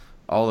forum.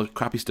 All the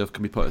crappy stuff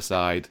can be put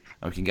aside,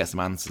 and we can get some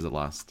answers at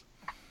last.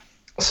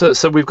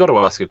 So we've got to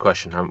ask a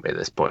question, haven't we? At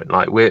this point,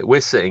 like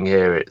we're sitting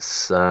here.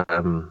 It's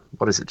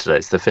what is it today?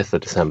 It's the 5th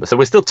of December. So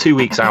we're still 2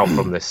 weeks out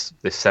from this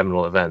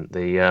seminal event,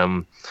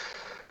 the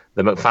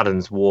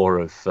McFadden's War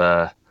of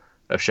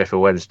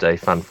Sheffield Wednesday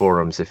fan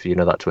forums, if you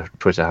know that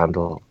Twitter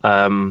handle.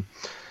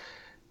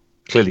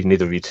 Clearly,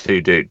 neither of you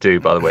two do,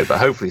 by the way, but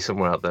hopefully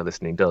somewhere out there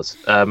listening does.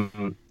 Are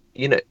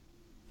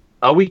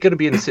we going to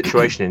be in a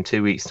situation in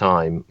 2 weeks'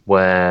 time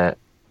where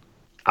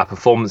our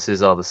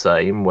performances are the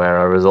same, where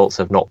our results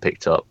have not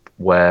picked up,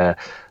 where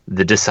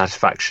the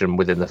dissatisfaction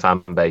within the fan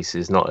base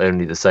is not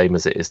only the same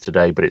as it is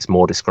today, but it's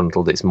more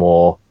disgruntled, it's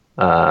more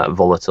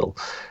volatile,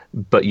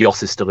 but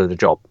Jos is still in the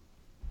job?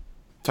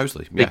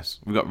 Totally, yes.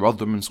 We've got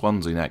Rotherham and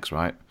Swansea next,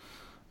 right?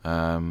 I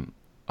don't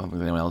think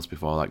there's anyone else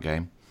before that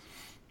game.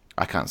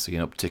 I can't see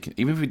an uptick.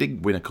 Even if we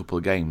did win a couple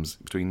of games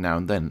between now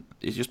and then,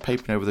 it's just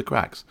papering over the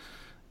cracks.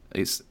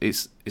 It's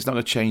not going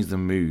to change the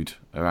mood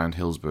around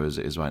Hillsborough as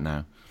it is right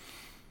now.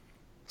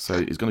 So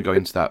it's going to go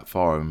into that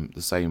forum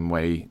the same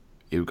way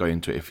it would go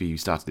into it if he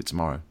started it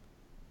tomorrow.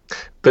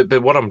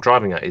 But what I'm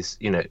driving at is,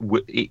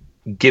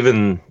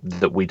 given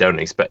that we don't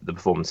expect the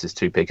performances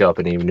to pick up,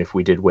 and even if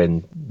we did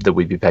win, that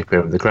we'd be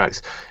papering over the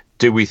cracks,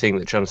 do we think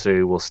that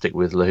Chansiri will stick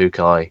with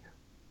Luhukai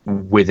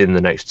within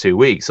the next 2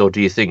 weeks? Or do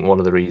you think one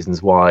of the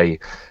reasons why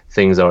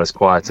things are as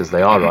quiet as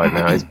they are right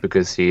now is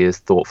because he is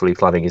thoughtfully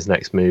planning his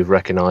next move,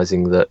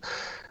 recognising that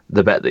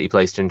the bet that he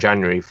placed in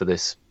January for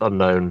this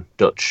unknown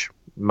Dutch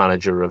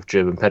manager of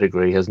German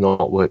pedigree has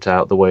not worked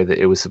out the way that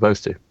it was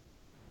supposed to?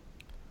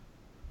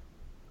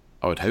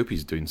 I would hope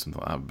he's doing something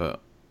like that,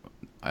 but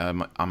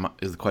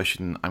is the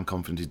question, I'm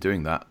confident he's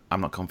doing that. I'm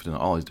not confident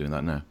at all he's doing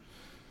that now.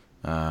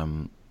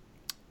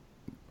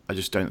 I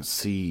just don't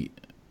see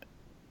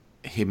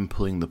him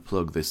pulling the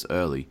plug this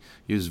early.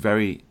 He was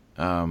very,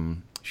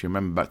 if you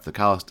remember back to the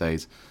Carlos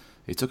days,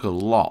 it took a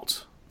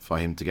lot for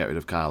him to get rid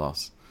of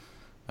Carlos.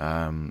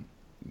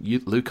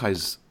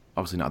 Lukai's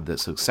obviously not had the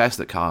success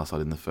that Carlos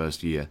had in the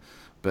first year,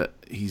 but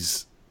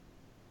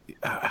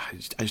I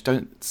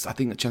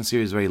think that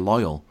Chansiri is very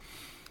loyal,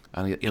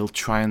 and he'll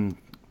try and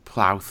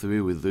plough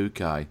through with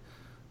Lukai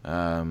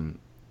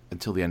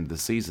until the end of the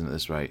season at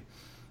this rate.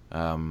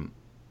 I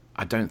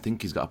don't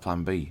think he's got a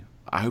plan B.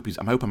 I hope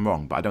I'm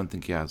wrong, but I don't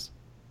think he has.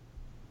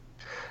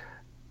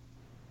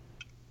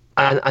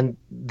 And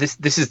this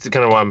is the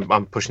kind of why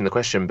I'm pushing the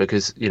question,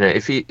 because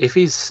if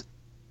he's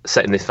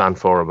setting this fan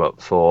forum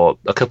up for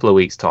a couple of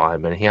weeks'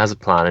 time and he has a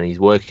plan and he's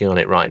working on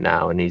it right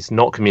now and he's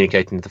not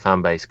communicating to the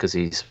fan base because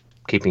he's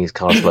keeping his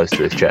cards close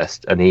to his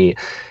chest, and he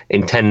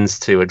intends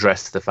to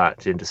address the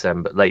fact in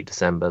late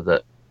December,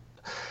 that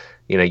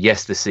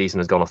yes, this season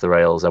has gone off the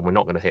rails and we're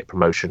not going to hit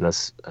promotion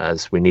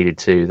as we needed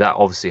to. That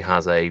obviously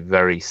has a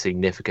very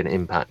significant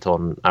impact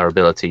on our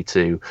ability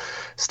to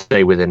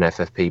stay within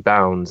FFP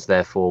bounds.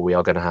 Therefore, we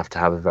are going to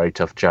have a very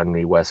tough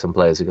January where some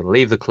players are going to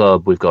leave the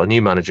club. We've got a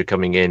new manager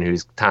coming in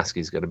whose task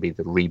is going to be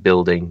the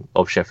rebuilding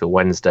of Sheffield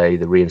Wednesday,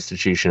 the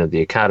reinstitution of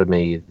the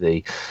academy,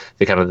 the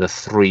kind of the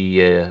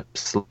 3-year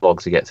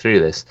slog to get through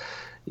this.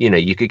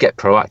 You could get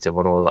proactive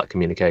on all of that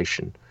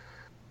communication.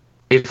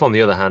 If, on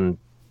the other hand,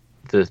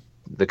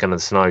 the kind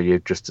of scenario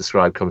you've just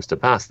described comes to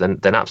pass, then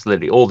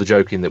absolutely all the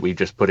joking that we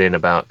just put in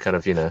about kind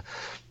of,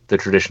 the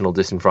traditional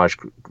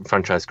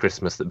disenfranchised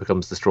Christmas that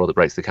becomes the straw that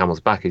breaks the camel's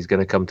back is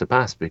going to come to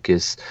pass,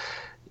 because,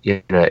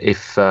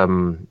 if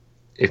Mr.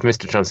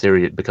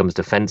 Chansiri becomes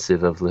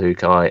defensive of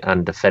Luhukai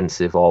and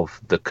defensive of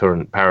the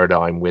current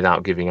paradigm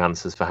without giving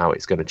answers for how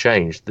it's going to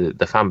change,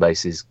 the fan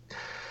base is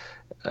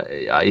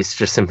it's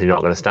just simply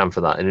not going to stand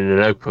for that. And in an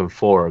open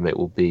forum, it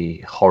will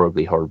be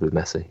horribly, horribly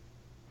messy.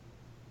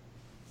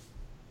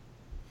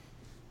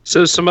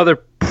 So some other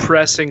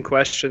pressing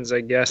questions,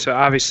 I guess. So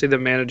obviously the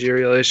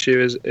managerial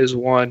issue is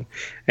one,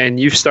 and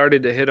you've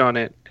started to hit on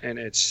it, and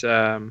it's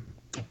some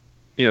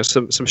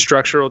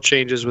structural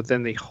changes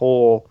within the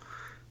whole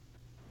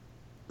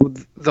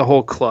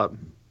club,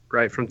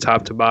 right, from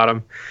top to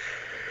bottom.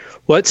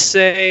 Let's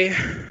say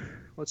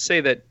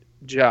that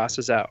Joss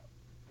is out.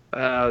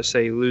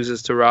 Say he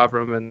loses to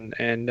Rovram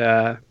and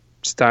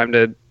it's time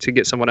to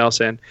get someone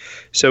else in.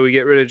 So we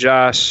get rid of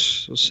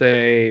Josh. We'll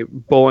say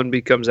Bolin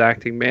becomes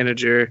acting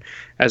manager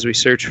as we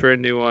search for a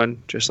new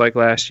one, just like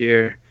last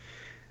year.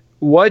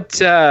 What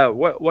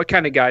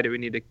kind of guy do we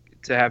need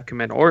to have come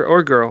in,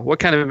 or girl? What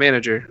kind of a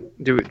manager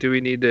do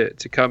we need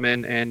to come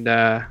in and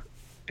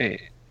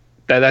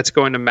that's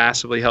going to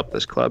massively help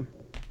this club?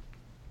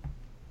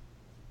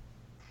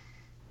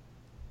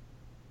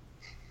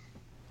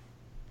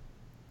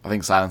 I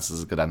think silence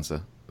is a good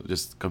answer.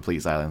 Just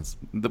complete silence.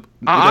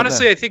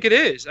 Honestly, I think it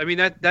is. I mean,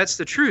 that's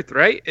the truth,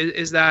 right?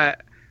 Is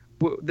that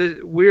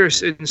we're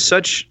in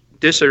such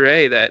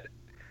disarray that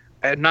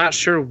I'm not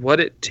sure what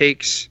it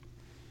takes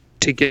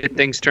to get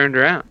things turned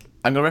around.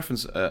 I'm going to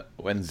reference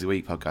Wednesday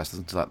Week podcast. I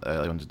listened to that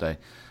earlier on today.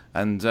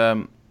 And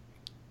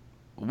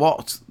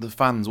what the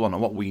fans want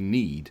and what we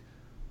need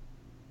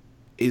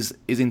is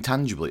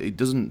intangible. It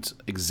doesn't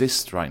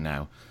exist right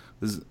now.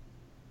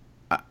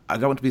 I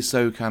don't want to be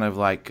so kind of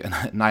like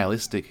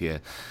nihilistic here,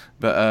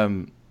 but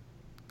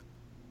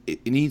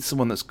it needs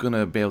someone that's going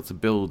to be able to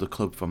build a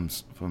club from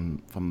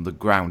the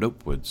ground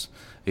upwards.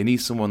 It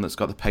needs someone that's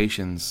got the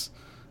patience,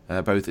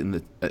 both in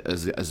the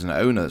as an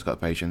owner that's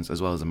got the patience,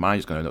 as well as a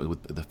manager that's got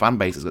with the fan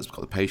base that's got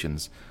the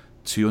patience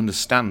to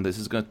understand this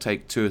is going to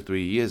take 2 or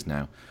 3 years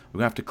now. We're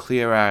going to have to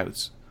clear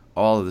out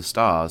all of the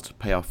stars to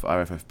pay off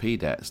our FFP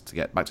debts to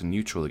get back to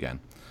neutral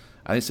again,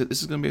 and this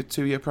is going to be a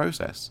 2-year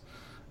process,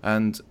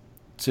 and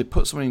to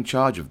put someone in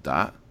charge of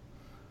that,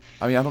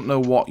 I mean, I don't know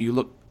what you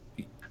look.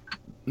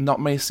 Not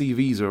many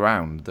CVs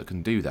around that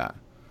can do that.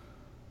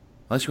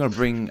 Unless you want to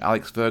bring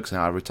Alex Ferguson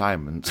out of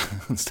retirement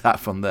and start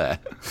from there.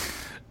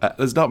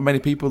 There's not many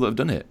people that have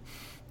done it,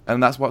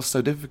 and that's what's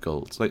so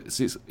difficult. Like,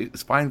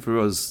 it's fine for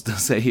us to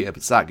say here,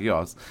 but sack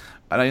yours,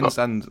 and I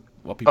understand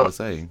what people are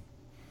saying.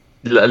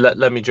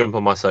 Let me jump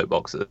on my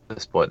soapbox at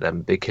this point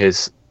then,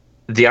 because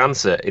the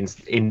answer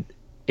in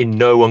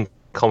no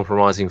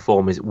uncompromising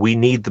form is we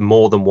need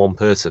more than one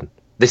person.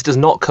 This does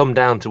not come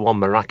down to one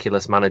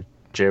miraculous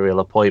managerial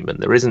appointment.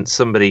 There isn't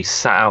somebody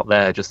sat out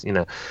there just,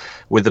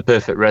 with the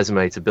perfect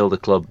resume to build a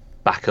club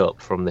back up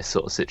from this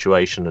sort of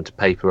situation and to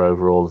paper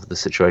over all of the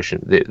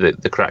situation,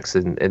 the cracks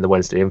in the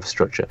Wednesday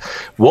infrastructure.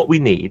 What we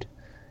need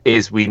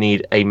is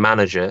a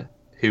manager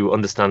who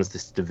understands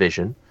this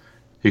division,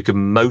 who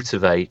can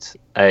motivate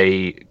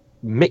a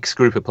mixed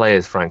group of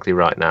players, frankly,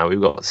 right now.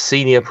 We've got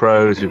senior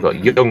pros, we've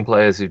got young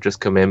players who've just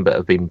come in but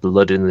have been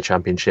blooded in the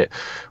Championship.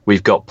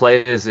 We've got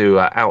players who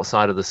are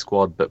outside of the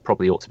squad but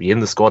probably ought to be in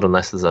the squad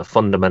unless there's a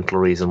fundamental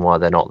reason why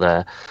they're not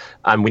there.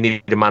 And we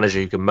need a manager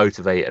who can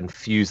motivate and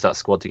fuse that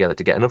squad together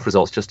to get enough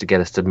results just to get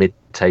us to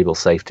mid-table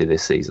safety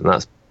this season.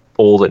 That's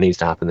all that needs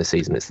to happen this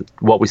season. It's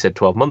what we said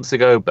 12 months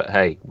ago, but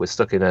hey, we're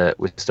stuck in a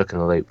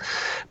loop.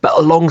 But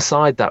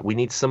alongside that, we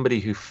need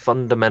somebody who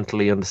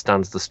fundamentally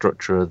understands the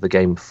structure of the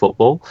game of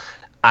football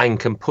and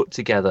can put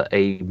together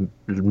a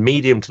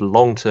medium to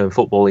long-term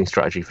footballing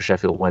strategy for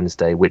Sheffield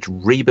Wednesday, which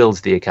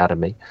rebuilds the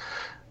academy.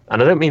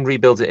 And I don't mean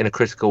rebuilds it in a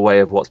critical way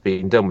of what's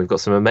being done. We've got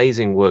some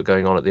amazing work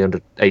going on at the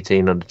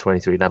under-18,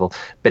 under-23 level,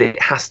 but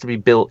it has to be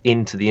built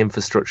into the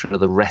infrastructure of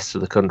the rest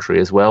of the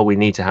country as well. We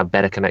need to have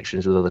better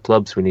connections with other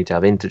clubs. We need to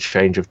have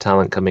interchange of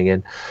talent coming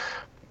in.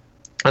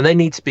 And they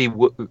need to be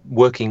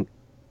working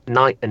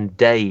night and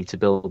day to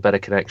build better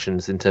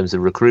connections in terms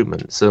of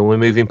recruitment. So we're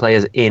moving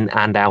players in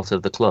and out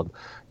of the club.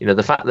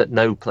 The fact that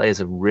no players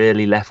have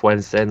really left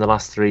Wednesday in the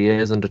last 3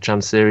 years under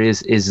Chansiri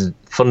is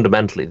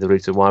fundamentally the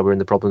root of why we're in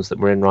the problems that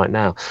we're in right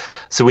now.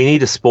 So we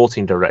need a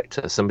sporting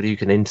director, somebody who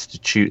can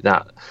institute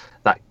that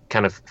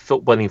kind of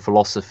footballing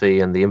philosophy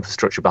and the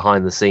infrastructure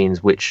behind the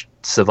scenes, which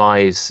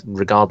survives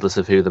regardless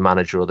of who the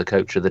manager or the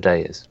coach of the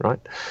day is,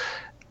 right?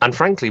 And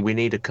frankly, we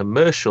need a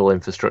commercial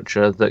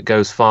infrastructure that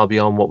goes far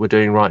beyond what we're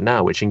doing right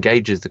now, which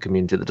engages the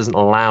community, that doesn't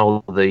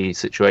allow the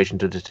situation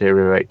to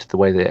deteriorate to the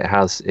way that it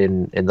has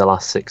in the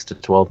last 6 to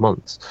 12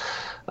 months.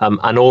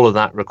 And all of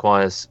that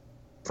requires,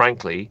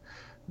 frankly,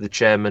 the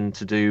chairman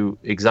to do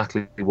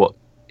exactly what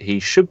he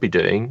should be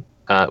doing,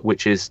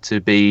 which is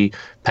to be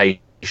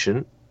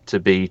patient, to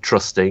be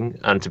trusting,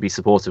 and to be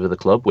supportive of the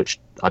club, which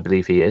I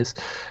believe he is,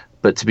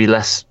 but to be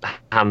less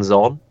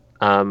hands-on.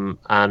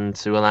 And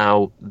to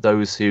allow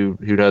those who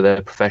know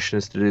their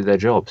professions to do their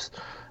jobs.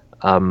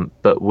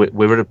 But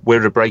we're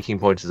at a breaking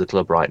point as a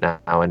club right now,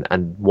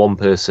 and one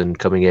person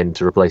coming in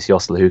to replace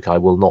Jos Luhukay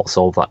will not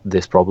solve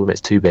this problem. It's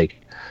too big.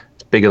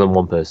 It's bigger than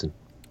one person.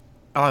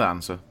 I like that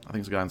answer. I think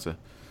it's a good answer.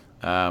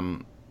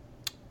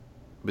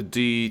 But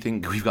do you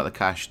think we've got the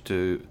cash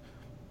to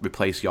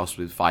replace Jos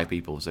with 5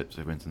 people, so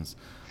for instance?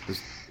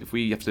 If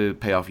we have to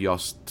pay off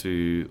Jos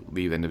to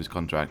leave the end of his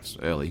contract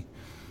early,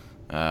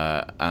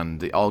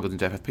 and it all goes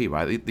into FFP,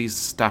 right? These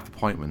staff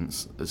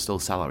appointments are still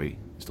salary,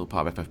 still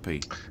part of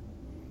FFP.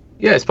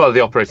 Yeah, it's part of the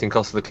operating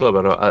cost of the club,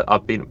 and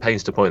I've been at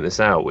pains to point this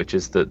out, which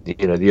is that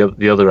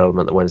the other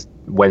element that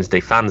Wednesday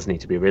fans need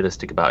to be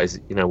realistic about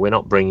is we're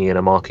not bringing in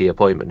a marquee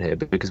appointment here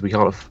because we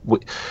can't.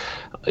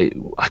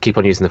 I keep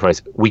on using the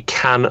phrase we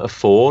can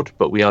afford,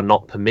 but we are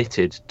not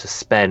permitted to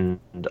spend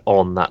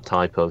on that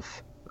type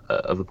of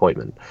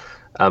appointment.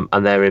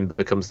 And therein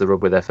becomes the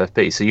rub with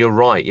FFP. So you're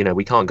right,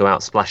 we can't go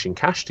out splashing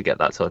cash to get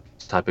that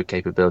type of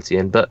capability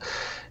in. But,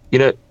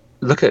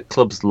 look at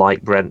clubs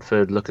like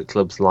Brentford, look at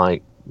clubs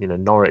like,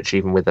 Norwich,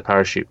 even with the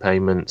parachute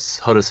payments,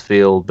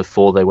 Huddersfield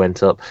before they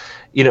went up.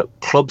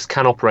 Clubs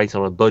can operate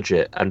on a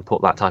budget and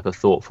put that type of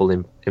thoughtful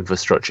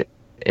infrastructure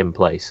in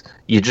place.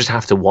 You just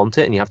have to want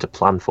it and you have to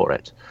plan for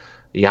it.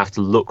 You have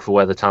to look for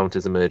where the talent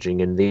is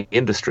emerging in the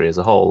industry as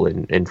a whole,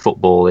 in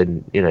football,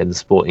 in the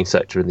sporting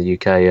sector in the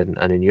UK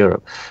and in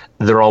Europe.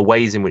 There are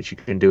ways in which you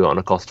can do it on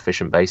a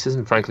cost-efficient basis,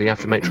 and frankly, you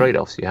have to make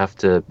trade-offs. You have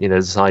to,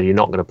 decide you're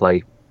not going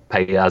to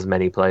pay as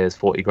many players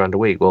 $40,000 a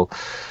week. Well,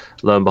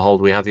 lo and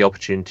behold, we have the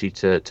opportunity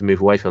to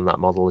move away from that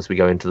model as we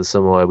go into the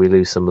summer, where we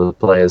lose some of the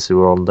players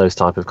who are on those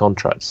type of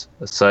contracts.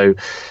 So,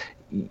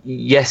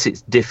 yes,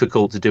 it's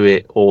difficult to do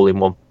it all in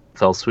one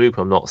fell swoop.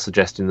 I'm not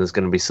suggesting there's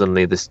going to be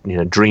suddenly this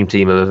dream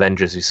team of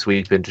Avengers who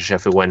sweep into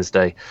Sheffield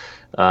Wednesday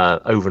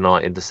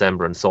overnight in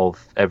December and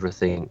solve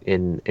everything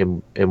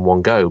in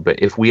one go.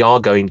 But if we are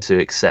going to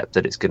accept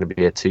that it's going to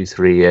be a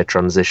 2-3 year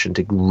transition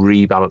to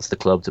rebalance the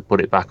club, to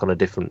put it back on a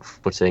different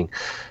footing,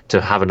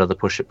 to have another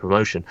push at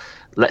promotion,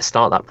 let's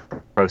start that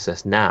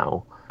process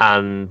now.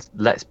 And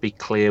let's be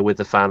clear with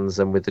the fans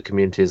and with the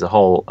community as a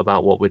whole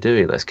about what we're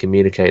doing. Let's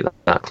communicate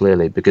that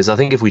clearly, because I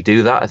think if we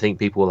do that, I think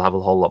people will have a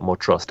whole lot more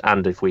trust.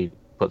 And if we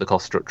put the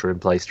cost structure in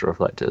place to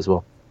reflect it as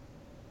well.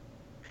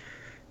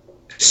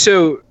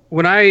 So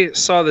when I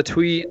saw the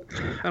tweet,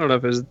 I don't know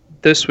if it was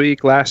this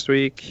week, last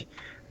week,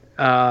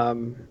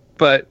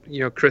 but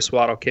Chris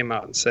Waddle came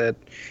out and said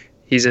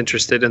he's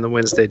interested in the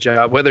Wednesday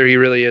job. Whether he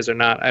really is or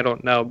not, I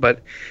don't know. But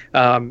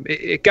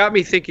it got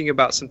me thinking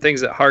about some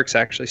things that Harkes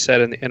actually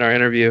said in our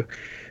interview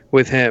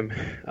with him.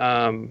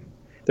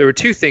 There were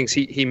 2 things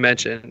he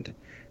mentioned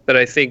that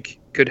I think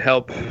could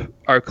help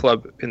our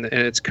club in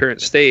its current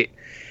state.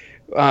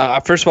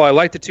 First of all, I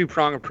like the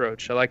 2-prong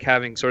approach. I like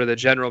having sort of the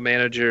general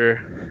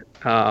manager,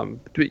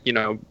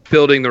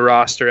 building the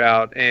roster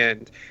out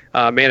and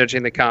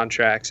managing the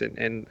contracts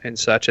and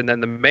such. And then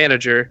the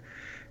manager,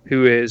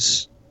 who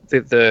is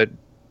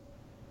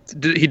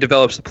he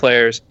develops the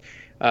players,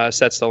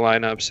 sets the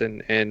lineups,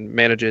 and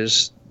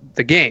manages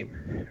the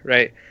game,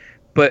 right?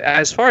 But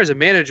as far as a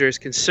manager is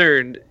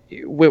concerned,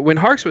 when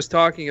Harkes was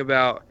talking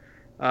about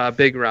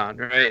Big Ron,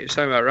 right? He was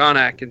talking about Ron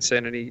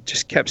Atkinson, and he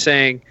just kept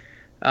saying,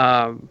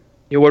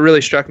 what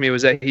really struck me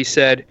was that he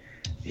said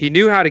he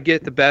knew how to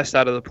get the best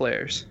out of the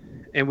players.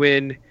 And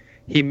when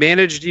he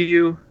managed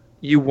you,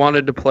 you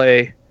wanted to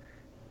play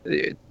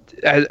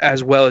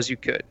as well as you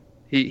could.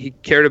 He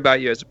cared about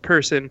you as a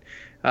person,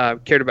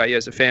 cared about you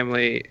as a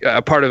family,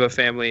 a part of a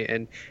family,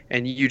 and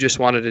you just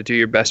wanted to do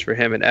your best for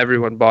him, and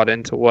everyone bought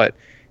into what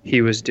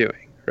he was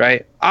doing,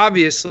 right?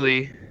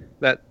 Obviously,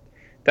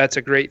 that's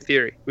a great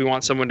theory. We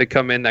want someone to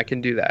come in that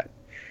can do that.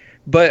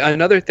 But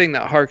another thing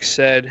that Harkes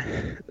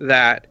said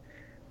that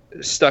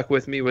stuck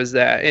with me was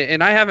that,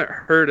 and I haven't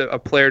heard a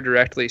player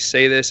directly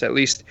say this, at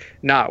least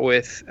not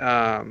with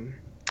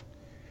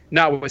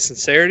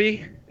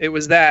sincerity. It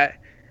was that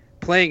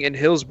playing in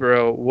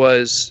Hillsborough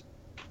was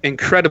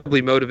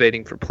incredibly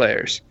motivating for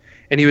players,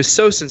 and he was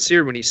so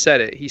sincere when he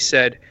said it. He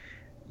said,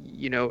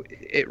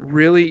 it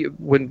really,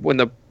 when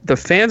the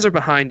fans are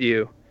behind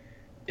you,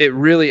 it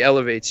really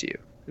elevates you,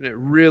 and it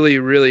really,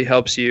 really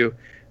helps you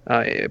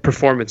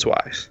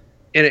performance-wise.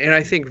 And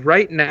I think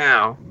right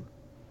now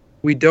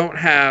we don't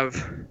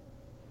have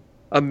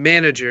a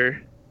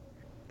manager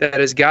that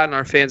has gotten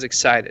our fans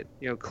excited.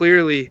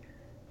 Clearly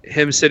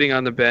him sitting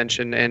on the bench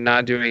and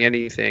not doing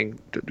anything,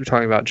 we're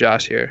talking about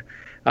Josh here,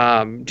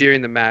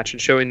 during the match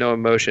and showing no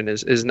emotion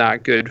is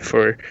not good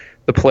for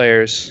the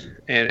players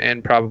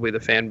and probably the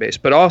fan base.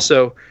 But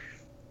also,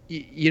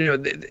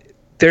 the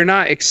they're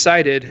not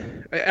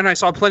excited. And I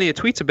saw plenty of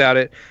tweets about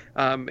it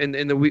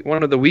in the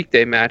one of the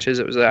weekday matches.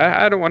 It was,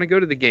 I don't want to go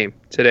to the game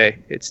today.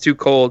 It's too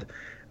cold.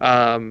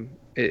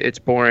 It's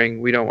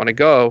boring. We don't want to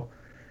go.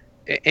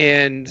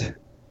 And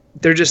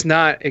they're just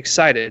not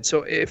excited.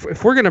 So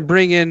if we're going to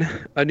bring in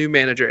a new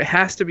manager, it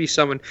has to be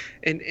someone,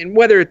 and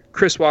whether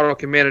Chris Waddle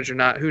can manage or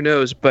not, who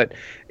knows, but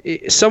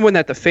someone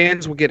that the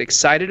fans will get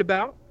excited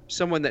about,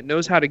 someone that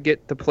knows how to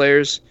get the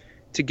players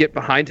to get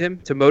behind him,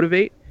 to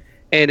motivate.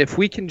 And if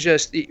we can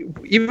just,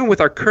 even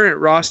with our current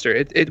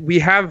roster, we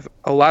have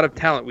a lot of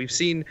talent. We've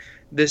seen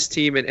this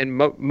team and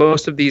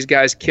most of these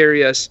guys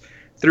carry us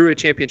through a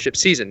championship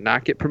season,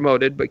 not get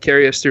promoted, but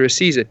carry us through a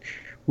season.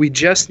 We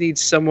just need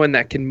someone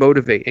that can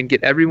motivate and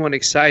get everyone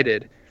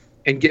excited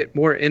and get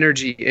more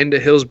energy into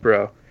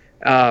Hillsborough.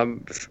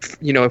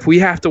 If we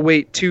have to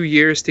wait 2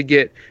 years to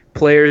get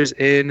players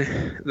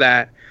in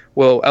that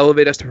will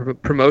elevate us to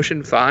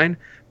promotion, fine.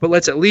 But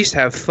let's at least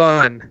have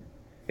fun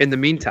in the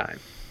meantime.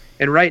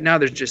 And right now,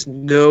 there's just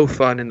no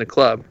fun in the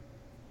club.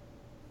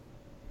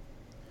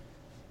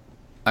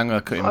 I'm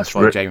going to cut you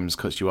before James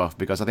cuts you off,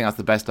 because I think that's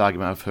the best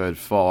argument I've heard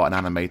for an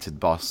animated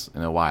boss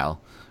in a while.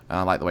 And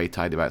I like the way he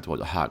tied it back to what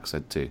Hark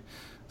said too.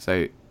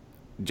 So,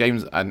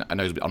 James, I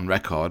know he's on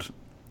record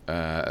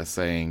as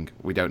saying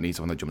we don't need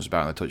someone that jumps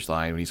about on the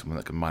touchline, we need someone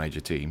that can manage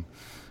a team.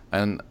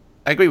 And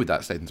I agree with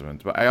that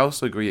statement, but I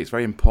also agree it's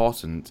very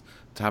important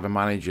to have a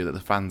manager that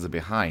the fans are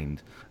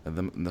behind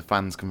and the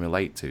fans can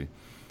relate to.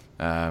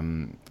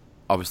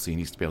 Obviously, he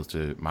needs to be able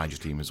to manage a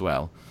team as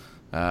well.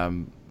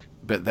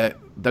 But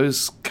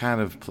those kind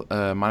of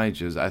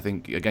managers, I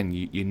think, again,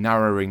 you're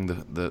narrowing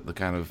the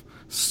kind of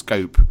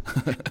scope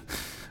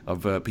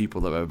of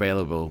people that are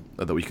available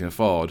that we can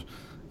afford,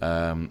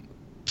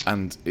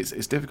 and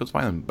it's difficult to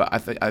find them. But I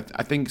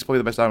think it's probably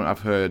the best argument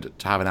I've heard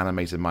to have an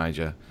animated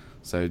manager.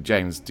 So,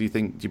 James, do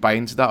you buy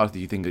into that, or do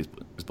you think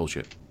it's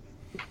bullshit?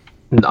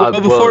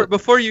 Well,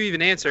 before you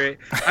even answer it,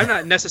 I'm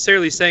not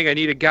necessarily saying I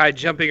need a guy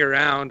jumping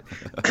around.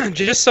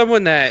 Just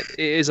someone that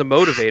is a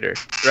motivator,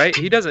 right?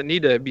 He doesn't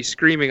need to be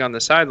screaming on the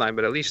sideline,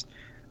 but at least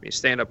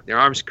stand up with your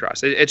arms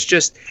crossed. It's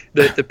just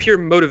the pure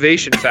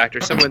motivation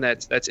factor. Someone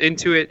that's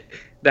into it,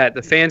 that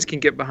the fans can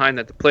get behind,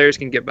 that the players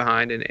can get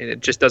behind, and it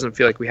just doesn't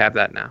feel like we have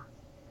that now.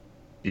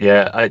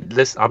 Yeah,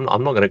 I'm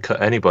not going to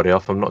cut anybody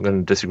off. I'm not going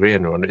to disagree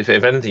with anyone. If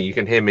anything, you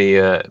can hear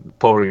me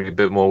pouring a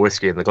bit more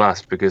whiskey in the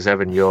glass, because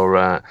Evan,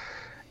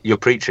 you're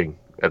preaching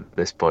at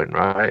this point,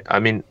 right? I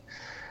mean,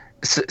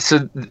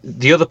 so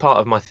the other part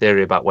of my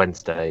theory about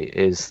Wednesday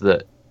is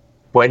that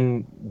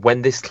when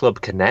this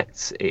club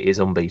connects, it is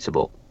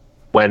unbeatable.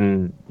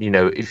 When,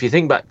 if you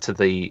think back to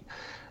the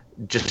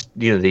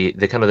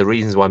kind of the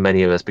reasons why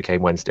many of us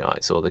became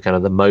Wednesdayites, or the kind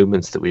of the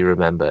moments that we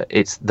remember,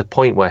 it's the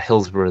point where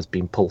Hillsborough has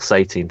been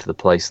pulsating to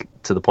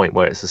the point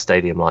where it's a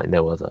stadium like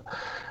no other.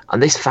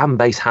 And this fan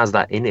base has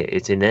that in it.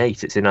 It's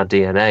innate. It's in our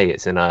DNA.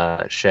 It's in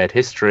our shared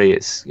history.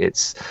 It's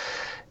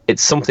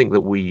something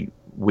that we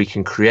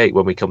can create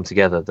when we come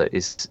together that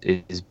is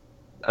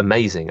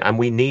amazing. And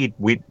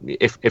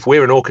if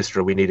we're an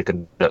orchestra, we need a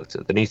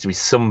conductor. There needs to be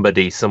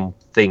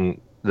something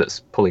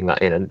that's pulling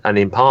that in, and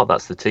in part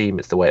that's the team,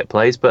 it's the way it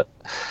plays. But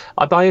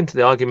I buy into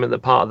the argument that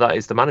part of that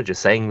is the manager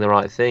saying the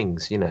right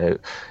things,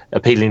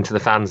 appealing to the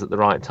fans at the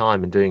right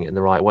time and doing it in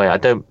the right way. I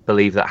don't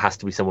believe that has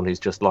to be someone who's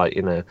just like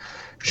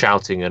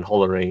shouting and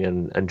hollering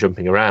and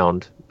jumping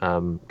around,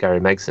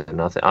 Gary Megson.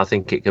 I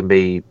think it can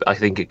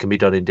be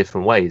done in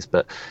different ways,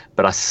 but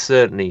I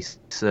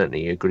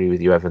certainly agree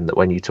with you, Evan, that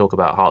when you talk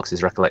about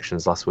Harks'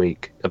 recollections last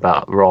week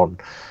about Ron,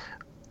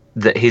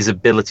 that his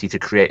ability to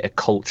create a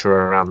culture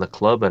around the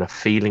club and a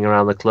feeling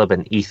around the club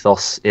and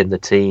ethos in the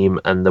team,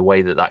 and the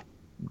way that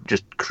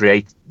just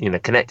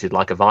connected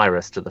like a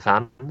virus to the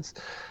fans,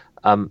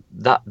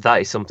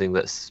 that is something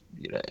that's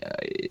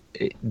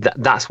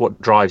that's what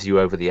drives you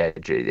over the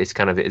edge. It's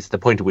the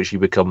point at which you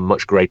become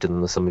much greater than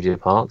the sum of your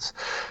parts.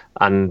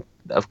 And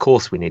of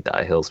course we need that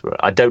at Hillsborough.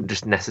 I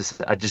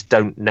just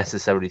don't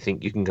necessarily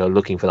think you can go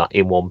looking for that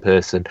in one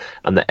person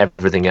and that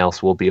everything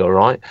else will be all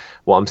right.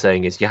 What I'm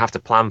saying is you have to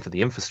plan for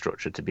the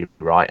infrastructure to be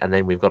right, and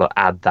then we've got to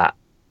add that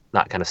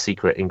kind of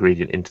secret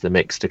ingredient into the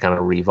mix to kind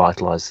of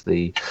revitalize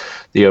the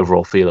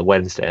overall feel of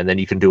Wednesday. And then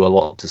you can do a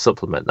lot to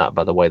supplement that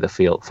by the way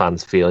the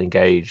fans feel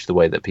engaged, the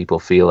way that people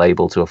feel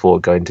able to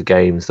afford going to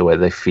games, the way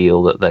they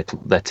feel that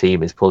their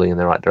team is pulling in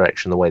the right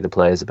direction, the way the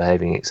players are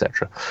behaving,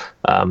 etc.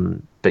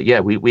 But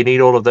yeah, we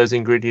need all of those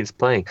ingredients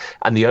playing.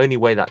 And the only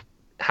way that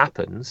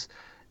happens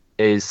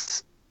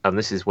is, and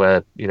this is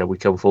where we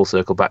come full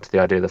circle back to the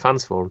idea of the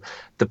fans forum,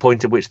 the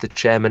point at which the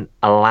chairman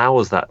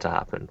allows that to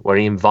happen, where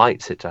he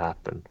invites it to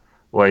happen,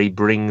 where he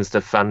brings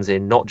the fans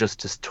in, not just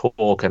to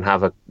talk and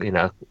have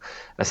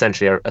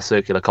essentially a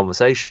circular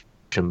conversation,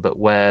 but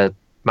where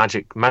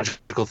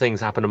magical things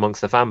happen amongst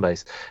the fan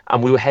base.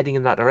 And we were heading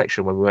in that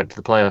direction when we went to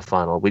the playoff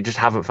final. We just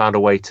haven't found a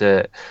way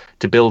to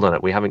build on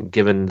it. We haven't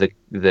given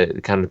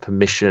the kind of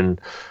permission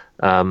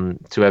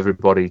to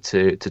everybody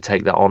to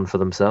take that on for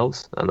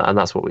themselves, and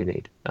that's what we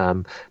need.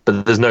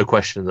 But there's no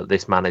question that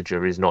this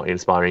manager is not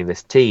inspiring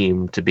this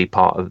team to be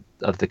part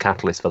of the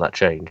catalyst for that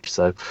change.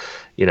 So,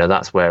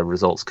 that's where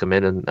results come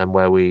in, and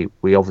where we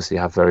obviously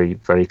have very,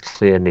 very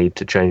clear need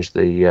to change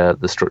the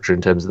structure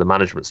in terms of the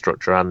management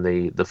structure and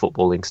the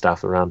footballing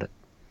staff around it.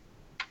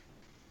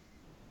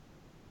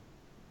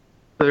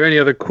 Are there any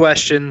other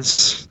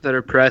questions that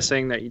are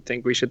pressing that you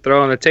think we should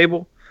throw on the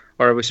table,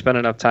 or have we spent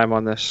enough time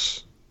on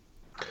this?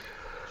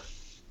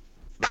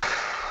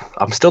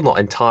 I'm still not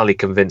entirely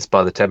convinced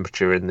by the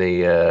temperature in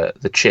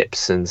the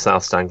chips in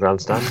South Stand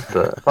Grandstand,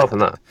 but apart from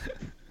that.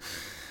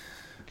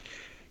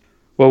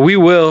 Well, we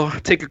will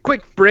take a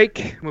quick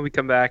break. When we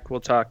come back,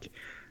 we'll talk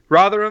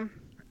Rotherham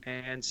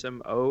and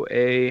some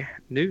OA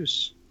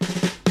news.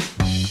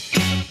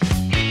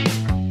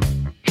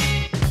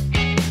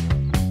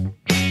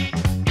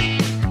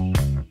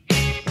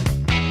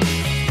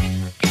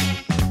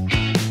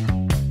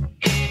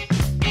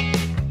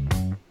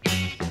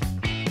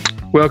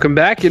 Welcome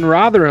back in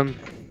Rotherham.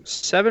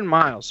 7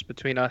 miles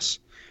between us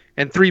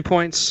and 3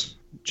 points.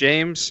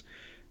 James,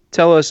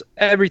 tell us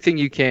everything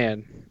you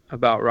can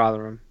about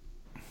Rotherham.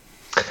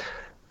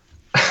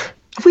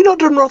 Have we not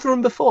done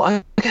Rotherham before?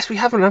 I guess we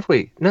haven't, have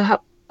we? No,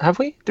 have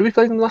we? Did we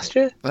play them last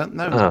year?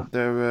 No,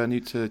 they're new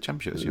to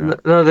Championships.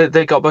 Right? No,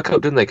 they got back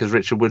up, didn't they? Because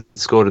Richard Wood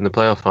scored in the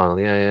playoff final.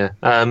 Yeah.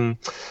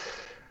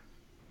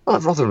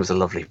 Rotherham is a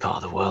lovely part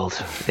of the world.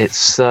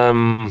 It's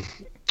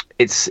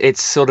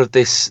sort of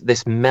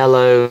this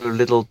mellow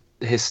little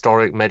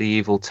historic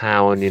medieval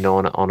town,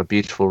 on a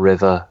beautiful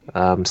river,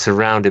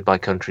 surrounded by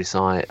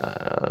countryside.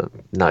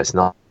 No, it's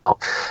not.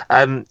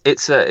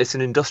 It's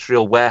an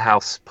industrial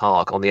warehouse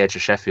park on the edge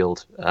of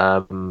Sheffield,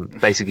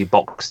 basically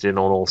boxed in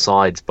on all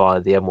sides by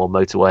the M1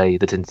 motorway,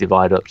 the Tinsley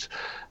Viaduct.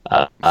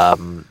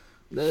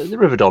 The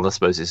River Don, I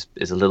suppose, is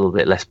a little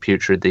bit less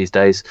putrid these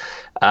days,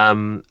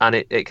 and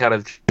it kind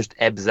of just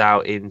ebbs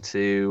out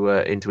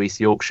into East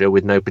Yorkshire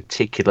with no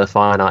particular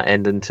finite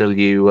end until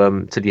you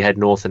head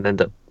north and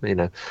end up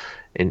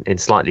in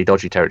slightly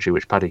dodgy territory,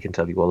 which Paddy can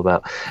tell you all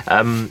about.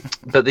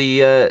 But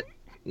the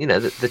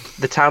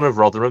town of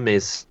Rotherham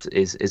is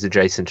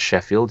adjacent to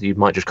Sheffield. You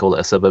might just call it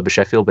a suburb of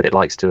Sheffield, but it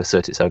likes to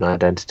assert its own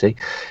identity.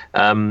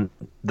 The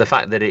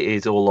fact that it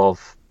is all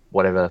of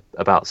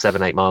about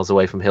 7-8 miles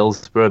away from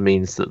Hillsborough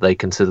means that they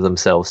consider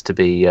themselves to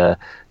be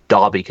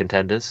derby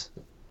contenders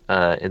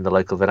in the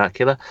local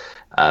vernacular.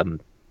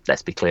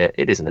 Let's be clear,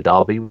 it isn't a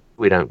derby.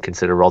 We don't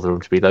consider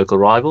Rotherham to be local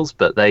rivals,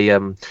 but they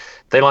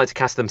like to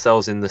cast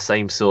themselves in the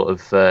same sort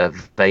of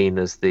vein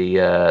as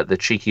the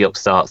cheeky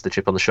upstarts, the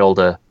chip on the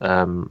shoulder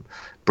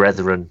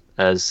brethren,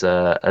 as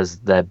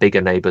their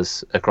bigger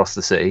neighbours across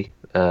the city,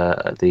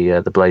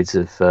 the Blades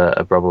of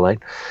Bramall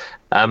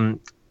Lane.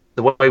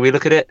 The way we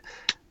look at it,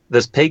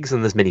 there's pigs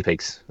and there's mini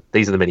pigs.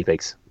 These are the mini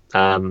pigs.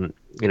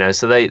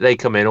 So they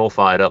come in all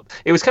fired up.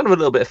 It was kind of a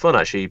little bit of fun,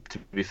 actually, to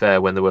be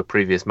fair, when there were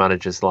previous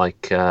managers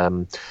like,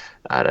 Neil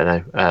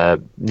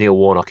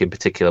Warnock in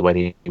particular, when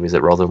he was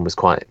at Rotherham, was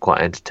quite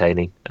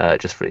entertaining,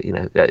 just for,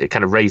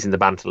 kind of raising the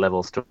banter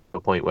levels to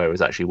a point where it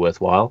was actually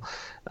worthwhile.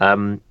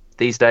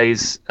 These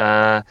days,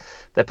 they're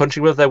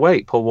punching above their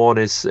weight. Paul Warne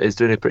is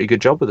doing a pretty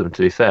good job with them,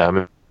 to be fair. I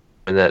mean,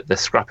 they're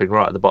scrapping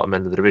right at the bottom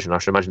end of the division. I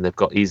should imagine they've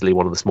got easily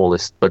one of the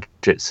smallest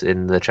budgets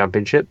in the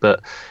Championship,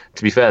 but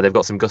to be fair, they've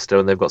got some gusto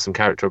and they've got some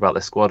character about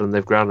their squad, and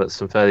they've ground out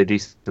some fairly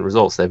decent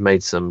results. They've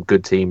made some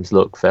good teams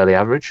look fairly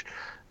average,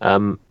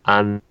 and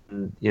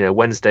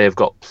Wednesday have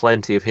got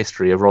plenty of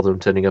history of Rotherham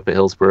turning up at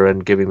Hillsborough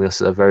and giving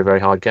us a very, very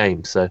hard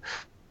game. So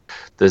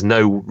there's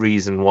no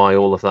reason why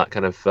all of that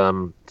kind of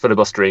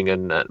filibustering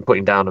and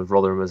putting down of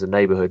Rotherham as a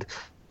neighbourhood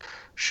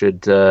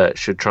should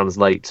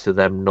translate to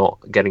them not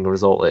getting a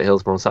result at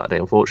Hillsborough on Saturday,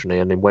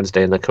 unfortunately, and in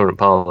Wednesday in their current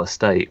parlour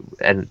state.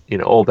 And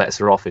all bets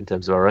are off in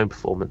terms of our own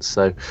performance.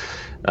 So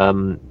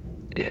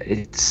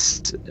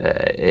it's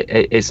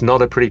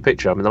not a pretty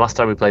picture. I mean, the last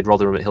time we played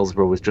Rotherham at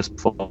Hillsborough was just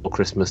before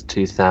Christmas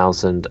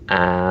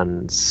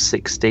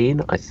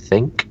 2016, I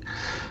think,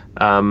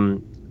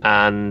 and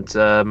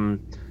the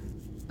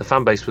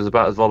fan base was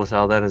about as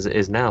volatile then as it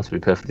is now, to be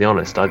perfectly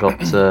honest. I got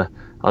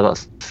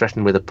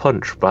threatened with a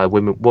punch by a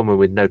woman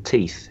with no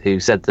teeth who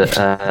said that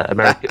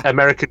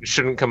Americans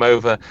shouldn't come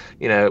over,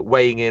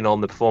 weighing in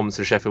on the performance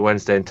of Sheffield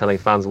Wednesday and telling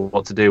fans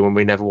what to do when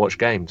we never watch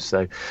games.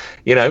 So,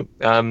 I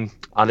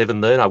live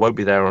and learn. I won't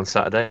be there on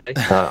Saturday.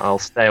 I'll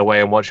stay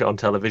away and watch it on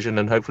television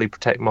and hopefully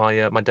protect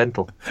my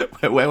dental.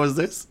 Where was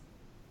this?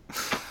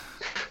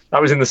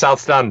 That was in the South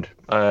Stand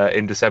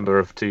in December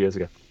of 2 years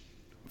ago.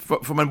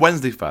 From a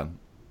Wednesday fan?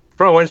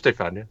 From a Wednesday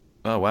fan, yeah.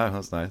 Oh, wow,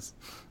 that's nice.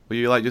 Were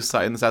you just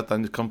sat in the South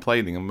Stand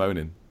complaining and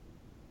moaning?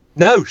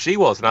 No, she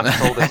was, and I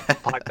told her to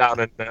pipe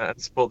down and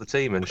support the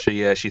team, and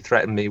she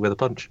threatened me with a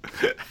punch.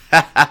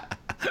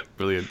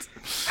 Brilliant.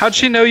 How'd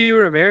she know you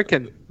were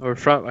American or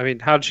from? I mean,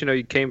 how'd she know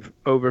you came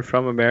over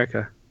from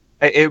America?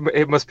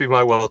 It must be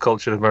my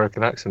well-cultured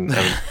American accent.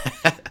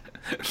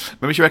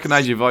 Maybe she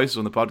recognised your voice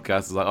on the podcast.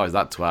 It's like, oh, is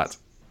that twat?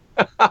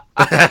 I've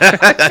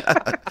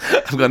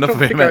got enough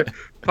of him. Our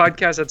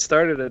podcast had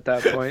started at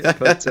that point,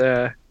 but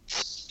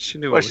She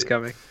knew Well, what was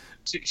coming.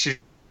 She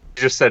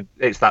just said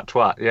it's that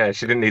twat. Yeah,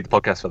 she didn't need the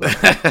podcast for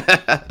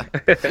that.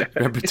 It's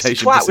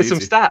Reputation twat with some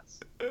precedes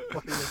you.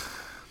 stats.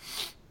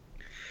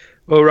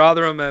 Well,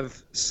 Rotherham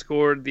have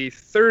scored the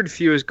third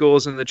fewest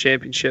goals in the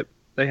championship.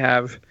 They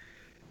have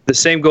the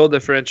same goal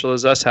differential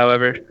as us,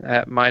 however,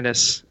 at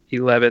minus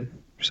 11.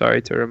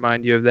 Sorry to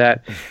remind you of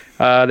that.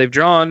 They've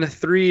drawn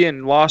 3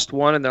 and lost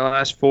 1 in their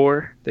last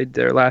 4.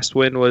 Their last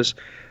win was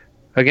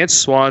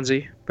against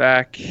Swansea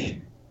back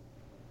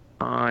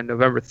on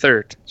November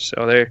 3rd.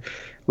 So they're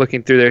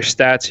looking through their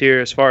stats here.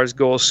 As far as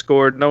goals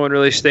scored, no one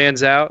really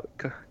stands out.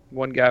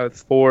 One guy with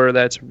 4,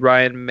 that's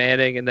Ryan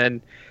Manning, and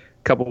then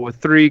a couple with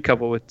 3, a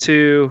couple with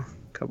 2,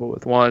 a couple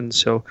with 1.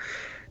 So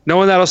no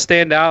one that'll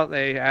stand out.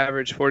 They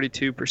average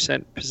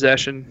 42%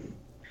 possession,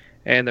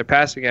 and their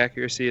passing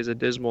accuracy is a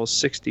dismal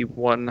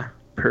 61%.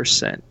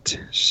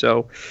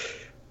 So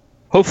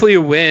hopefully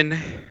a win.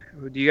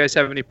 Do you guys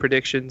have any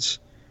predictions?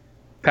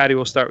 Patty,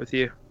 we'll start with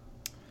you.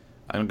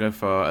 I'm going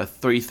for a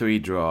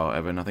 3-3 draw,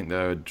 Evan. I think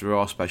they're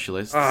draw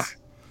specialists.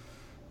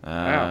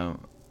 Wow.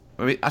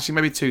 Maybe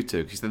 2-2,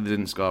 because they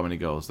didn't score many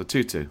goals. The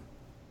 2-2.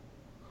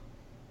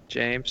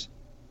 James?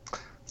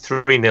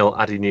 3-0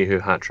 Adi Nuhu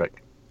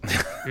hat-trick.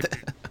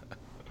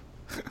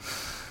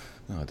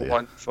 Oh, dear.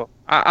 Wonderful.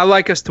 I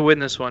like us to win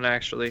this one,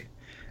 actually.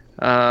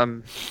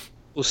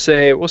 We'll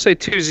say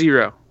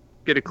 2-0.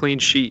 Get a clean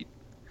sheet.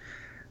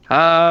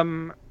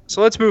 So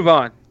let's move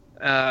on.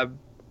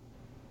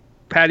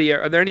 Patty,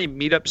 are there any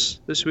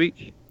meetups this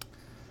week?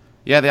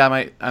 Yeah, they are,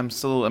 mate. I'm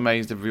still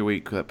amazed every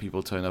week that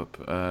people turn up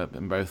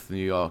in both New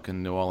York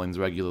and New Orleans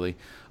regularly.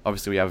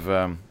 Obviously, we have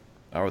our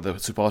other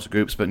supporter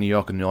groups, but New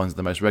York and New Orleans are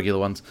the most regular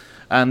ones.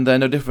 And they're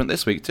no different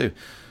this week, too.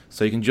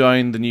 So you can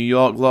join the New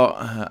York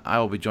lot. I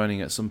will be joining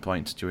at some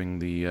point during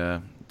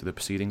the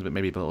proceedings, but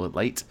maybe a little bit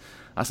late.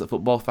 That's at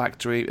Football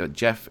Factory.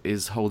 Jeff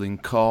is holding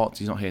court.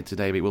 He's not here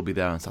today, but he will be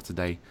there on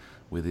Saturday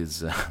with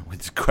his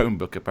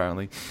Chromebook,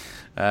 apparently.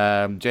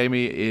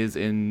 Jamie is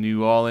in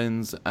New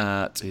Orleans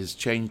at his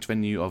changed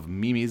venue of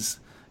Mimi's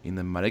in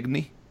the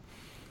Marigny.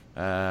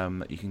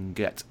 You can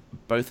get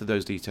both of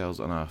those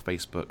details on our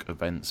Facebook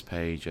events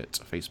page at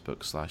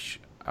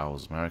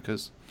Facebook/Owls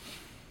Americas.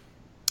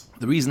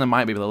 The reason I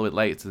might be a little bit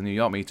late to the New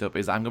York meetup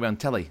is I'm going to be on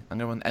telly. I'm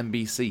going to be on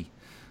NBC.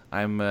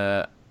 I'm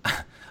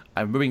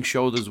rubbing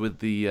shoulders with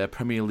the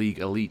Premier League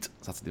Elite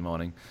Saturday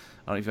morning.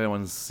 I don't know if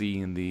anyone's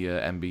seen the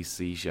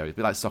NBC show. It's a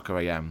bit like Soccer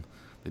AM.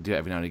 They do it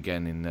every now and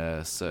again in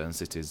certain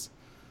cities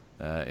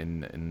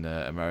in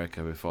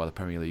America before the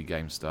Premier League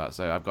games start.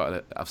 So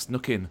I've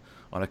snuck in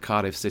on a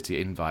Cardiff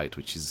City invite,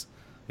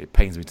 it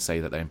pains me to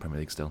say that they're in Premier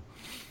League still.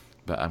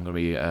 But I'm going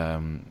to be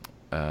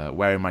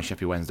wearing my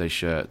Sheffield Wednesday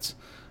shirt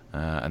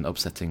and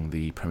upsetting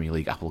the Premier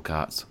League apple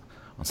cart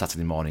on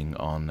Saturday morning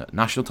on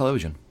national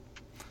television.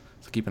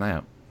 So keep an eye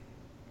out.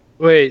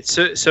 Wait,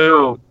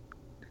 so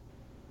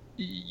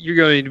you're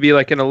going to be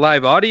like in a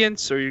live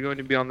audience, or you're going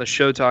to be on the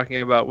show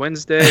talking about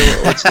Wednesday?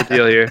 What's the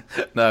deal here?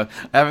 No,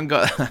 I haven't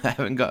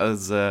got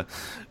us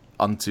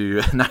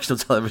onto national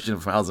television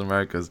from Owls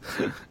Americas.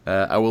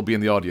 I will be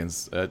in the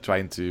audience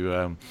trying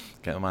to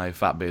get my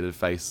fat bearded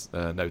face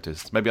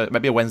noticed.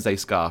 Maybe a Wednesday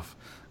scarf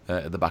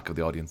at the back of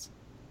the audience.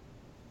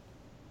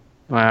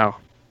 Wow.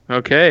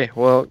 Okay.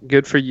 Well,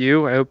 good for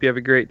you. I hope you have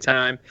a great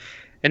time.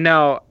 And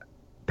now,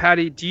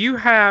 Patty, do you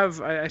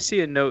have? I see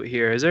a note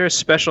here. Is there a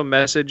special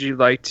message you'd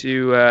like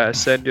to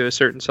send to a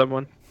certain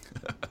someone?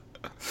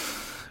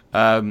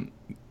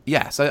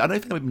 Yeah. So I don't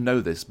think I even know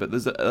this, but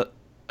there's an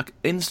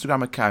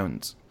Instagram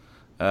account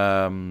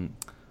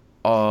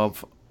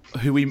of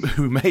who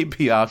may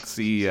be our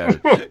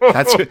CEO,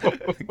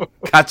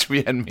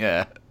 Katrien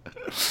Mier.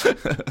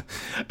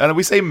 And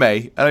we say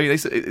may. I mean,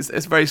 it's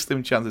a very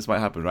slim chance this might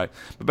happen, right?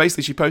 But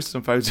basically, she posted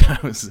some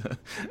photos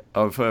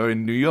of her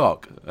in New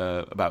York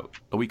about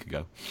a week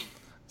ago.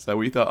 So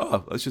we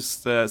thought, let's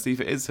just see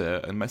if it is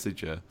her and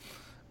message her.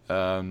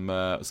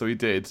 So we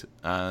did,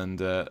 and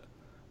they're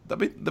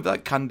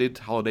like candid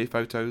holiday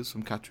photos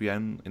from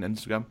Katrien in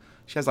Instagram.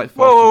 She has like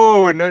 40...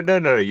 Whoa,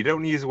 no! You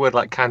don't use the word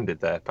like candid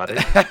there, Paddy.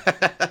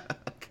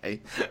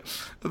 Okay,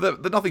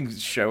 they're nothing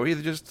showy.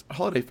 They're just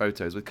holiday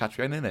photos with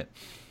Katrien in it.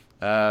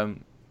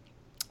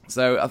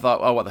 So I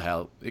thought, what the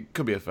hell? It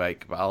could be a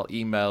fake, but I'll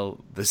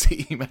email this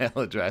email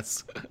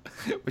address,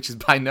 which is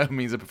by no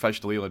means a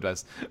professional email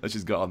address that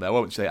she's got on there. I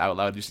won't say it out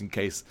loud just in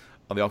case,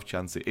 on the off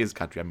chance, it is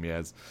Katrien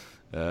Mier's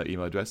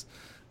email address.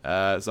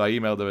 So I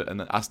emailed her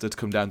and asked her to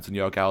come down to New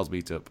York Owls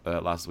meetup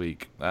last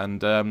week,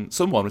 and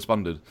someone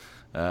responded.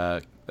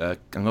 I'm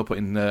going to put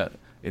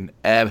in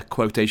air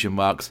quotation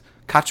marks.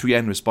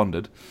 Katrien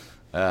responded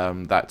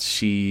that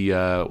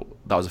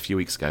that was a few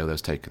weeks ago. That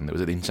was taken. It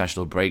was at the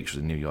international break. She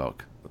was in New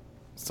York.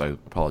 So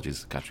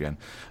apologies, Katrien.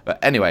 But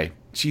anyway,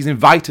 she's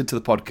invited to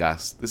the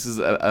podcast. This is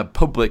a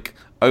public,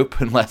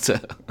 open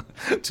letter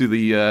to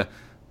the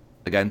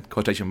again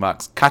quotation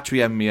marks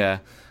Katrien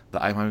Mier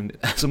that I'm having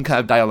some kind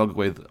of dialogue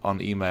with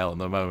on email at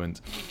the moment.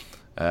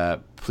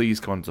 Please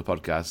come onto the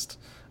podcast.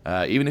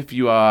 Even if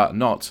you are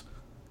not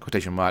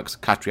quotation marks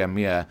Katrien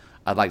Mier,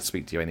 I'd like to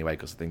speak to you anyway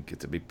because I think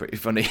it'd be pretty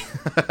funny.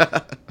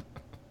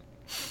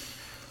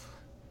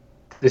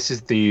 this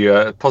is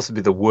the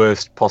possibly the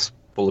worst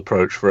possible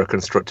approach for a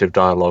constructive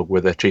dialogue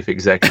with a chief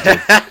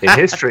executive in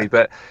history,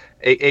 but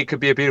it could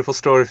be a beautiful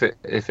story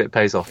if it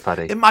pays off,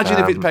 Paddy. Imagine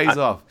if it pays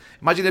off.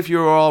 Imagine if you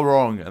were all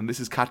wrong and this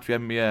is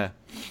Katrien Mier.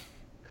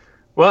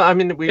 Well, I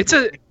mean, we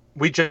joked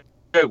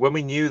when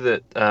we knew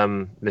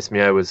that Miss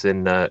Mier was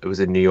in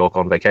New York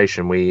on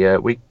vacation.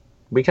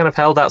 We kind of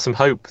held out some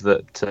hope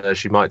that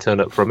she might turn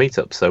up for a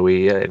meetup. So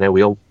we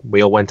all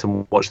went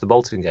and watched the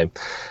Bolton game,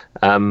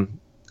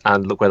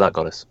 and look where that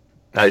got us.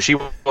 She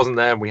wasn't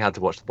there, and we had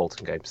to watch the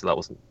Bolton game, so that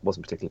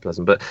wasn't particularly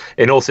pleasant. But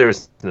in all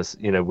seriousness,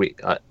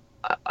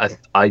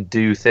 I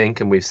do think,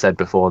 and we've said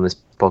before on this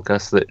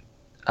podcast, that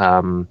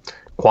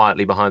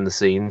quietly behind the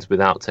scenes,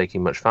 without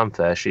taking much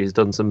fanfare, she's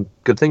done some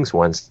good things for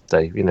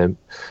Wednesday.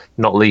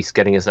 Not least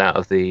getting us out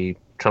of the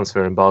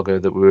transfer embargo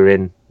that we were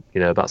in,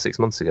 about 6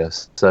 months ago.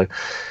 So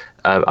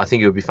I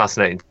think it would be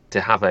fascinating to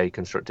have a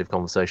constructive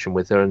conversation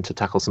with her and to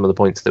tackle some of the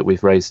points that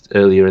we've raised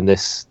earlier in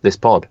this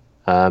pod.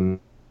 I'm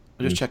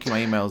just checking my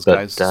emails,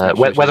 but, guys.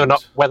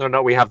 Whether or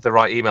not we have the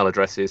right email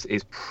addresses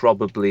is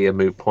probably a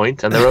moot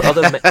point, and there are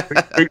other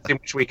routes in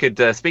which we could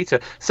speak to,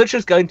 such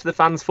as going to the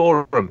fans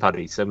forum,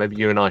 Paddy. So maybe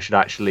you and I should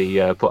actually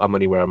put our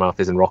money where our mouth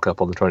is and rock up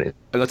on the 20th.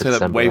 I'm going to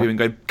turn up waving and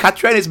going,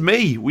 Katrien, it's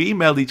me. We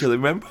emailed each other,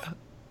 remember?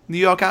 New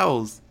York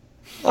Owls.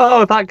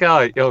 Oh, that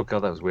guy. Oh god,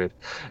 that was weird.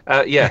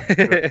 Yeah.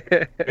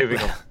 Moving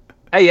on.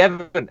 Hey,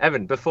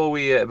 Evan. Before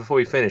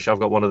we finish, I've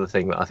got one other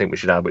thing that I think we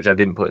should add, which I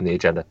didn't put in the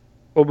agenda.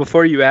 Well,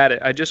 before you add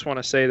it, I just want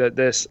to say that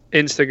this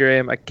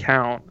Instagram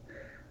account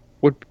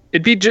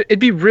it'd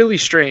be really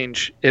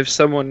strange if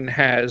someone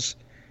has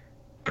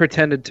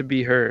pretended to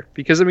be her,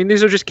 because I mean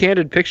these are just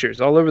candid pictures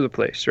all over the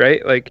place,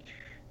 right? Like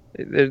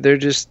they're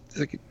just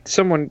like,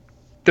 someone.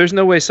 There's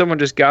no way someone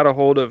just got a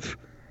hold of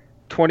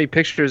 20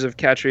 pictures of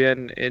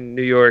Katrien in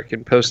New York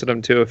and posted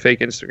them to a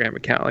fake Instagram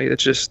account. Like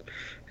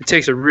it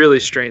takes a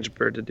really strange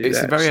bird to do that. It's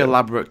a very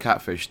elaborate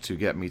catfish to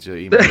get me to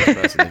email this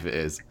person if it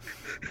is.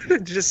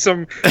 Just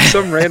some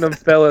random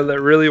fella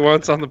that really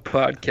wants on the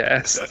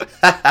podcast.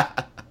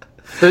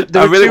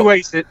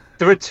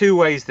 There are two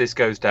ways this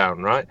goes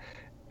down, right?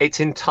 It's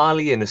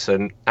entirely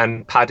innocent,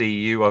 and Paddy,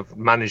 you have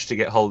managed to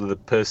get hold of the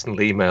personal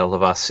email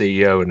of our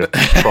CEO and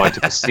have tried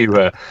to pursue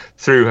her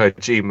through her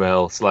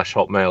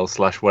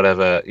Gmail/Hotmail/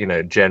 whatever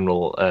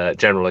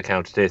general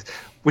account it is,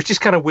 which is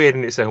kind of weird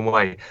in its own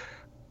way.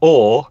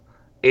 Or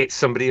it's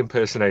somebody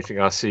impersonating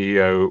our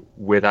CEO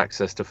with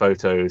access to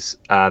photos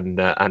and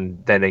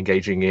then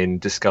engaging in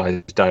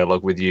disguised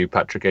dialogue with you,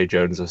 Patrick A.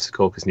 Jones of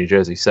Secaucus, New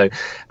Jersey. So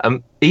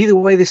either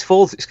way this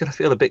falls, it's going to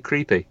feel a bit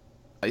creepy.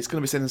 It's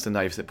going to be sinister now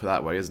if it's put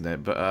that way, isn't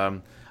it?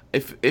 But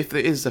if there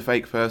is a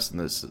fake person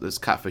that's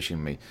catfishing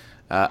me,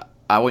 I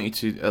want you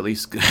to at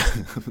least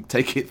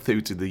take it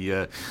through to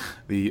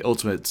the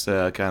ultimate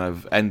kind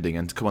of ending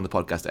and to come on the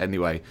podcast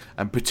anyway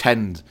and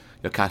pretend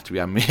you're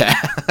Katrien Mier.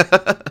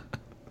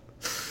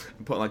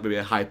 Put like maybe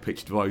a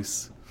high-pitched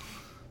voice,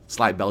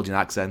 slight Belgian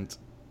accent.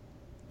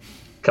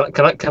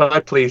 Can I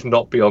please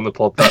not be on the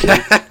pod?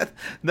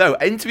 No,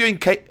 interviewing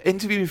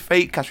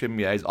fake Katrien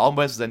Mier is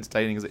almost as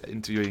entertaining as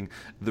interviewing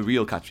the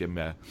real Katrien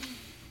Mier.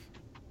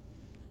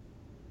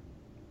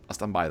 I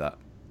stand by that.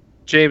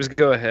 James,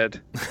 go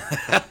ahead.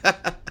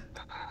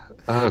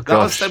 That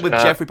was said with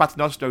Jeffrey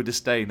Paternostro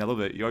disdain. I love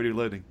it. You're already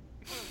learning.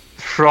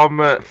 From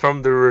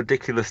the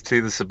ridiculous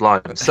to the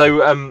sublime.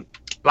 So.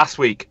 Last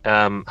week,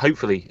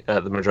 hopefully,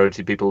 the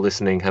majority of people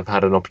listening have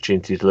had an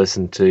opportunity to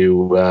listen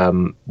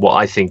to what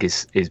I think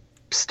is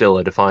still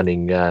a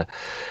defining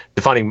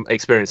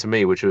experience for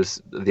me, which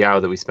was the hour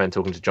that we spent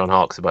talking to John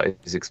Harkes about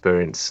his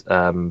experience,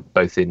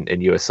 both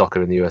in US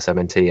soccer and the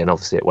USMNT, and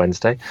obviously at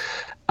Wednesday.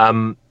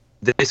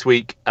 This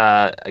week,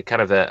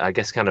 kind of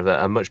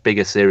a much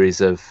bigger series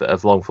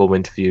of long form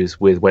interviews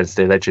with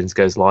Wednesday legends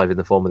goes live in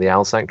the form of the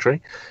Owl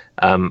Sanctuary,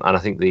 and I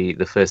think the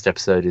first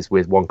episode is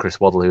with one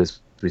Chris Waddle, who, as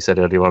we said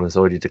earlier on, has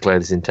already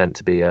declared his intent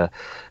to be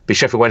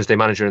Sheffield Wednesday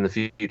manager in the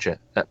future.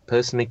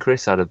 Personally,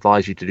 Chris, I'd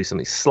advise you to do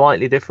something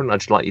slightly different. I'd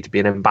just like you to be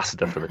an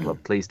ambassador for the club.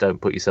 Please don't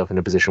put yourself in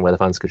a position where the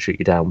fans could shoot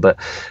you down. But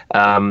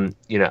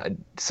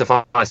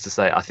suffice to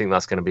say, I think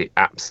that's going to be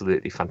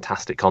absolutely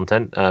fantastic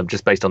content.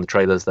 Just based on the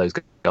trailers those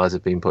guys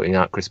have been putting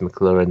out, Chris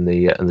McClure and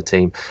the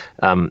team,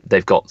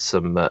 they've got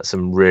some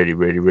really,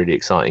 really, really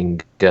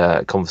exciting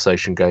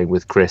conversation going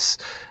with Chris.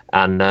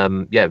 And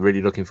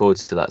really looking forward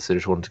to that. So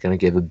just wanted to kind of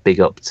give a big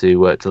up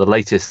to the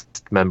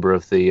latest member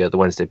of the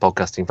Wednesday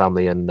podcasting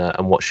family, and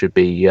what should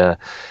be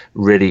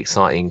really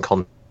exciting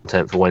content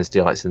for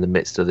Wednesdayites in the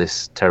midst of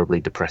this terribly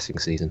depressing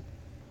season.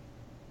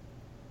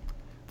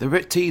 They're a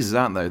bit teasers,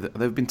 aren't they?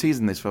 They've been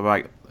teasing this for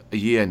like a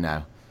year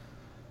now.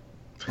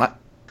 Like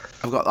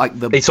I've got like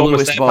the it's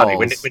bluest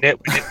balls.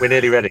 We're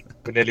nearly ready.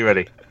 We're nearly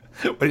ready.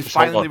 When it's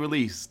finally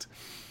released.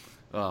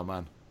 Oh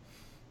man.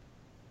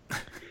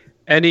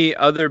 Any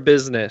other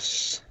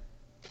business?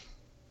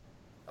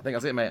 I think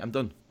that's it, mate. I'm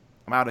done.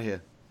 I'm out of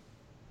here.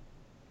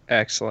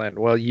 Excellent.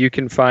 Well, you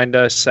can find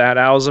us at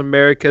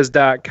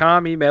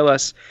owlsamericas.com. Email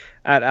us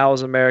at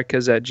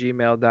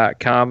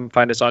owlsamericas@gmail.com.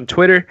 Find us on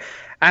Twitter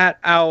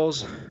at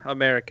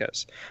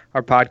owlsamericas.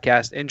 Our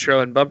podcast intro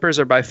and bumpers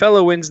are by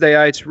fellow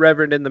Wednesdayites,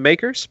 Reverend and the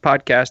Makers.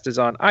 Podcast is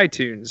on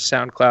iTunes,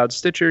 SoundCloud,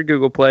 Stitcher,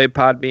 Google Play,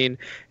 Podbean,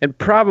 and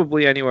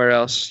probably anywhere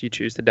else you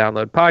choose to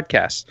download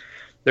podcasts.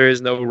 There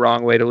is no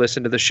wrong way to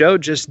listen to the show.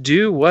 Just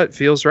do what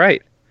feels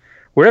right.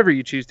 Wherever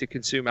you choose to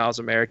consume Owls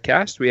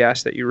Americast, we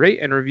ask that you rate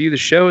and review the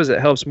show as it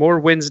helps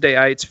more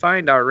Wednesdayites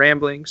find our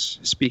ramblings.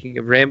 Speaking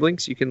of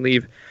ramblings, you can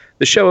leave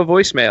the show a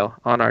voicemail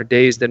on our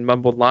Dazed and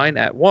Mumbled line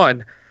at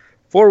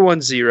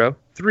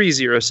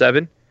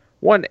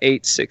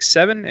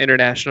 1-410-307-1867.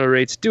 International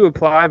rates do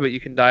apply, but you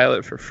can dial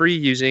it for free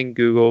using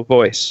Google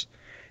Voice.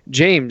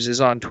 James is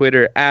on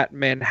Twitter at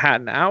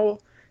Manhattan Owl.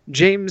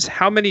 James,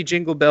 how many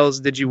jingle bells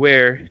did you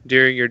wear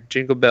during your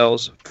Jingle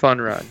Bells fun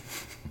run?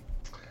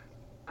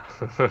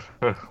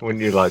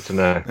 Wouldn't you like to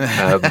know?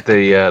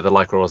 The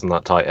lycra wasn't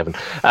that tight, Evan.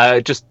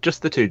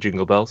 Just the 2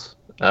 jingle bells.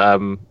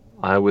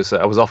 I was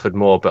offered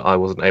more, but I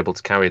wasn't able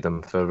to carry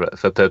them for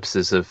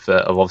purposes of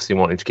obviously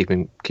wanting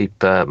to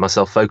keep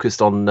myself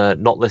focused on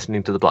not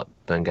listening to the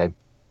Blackburn game.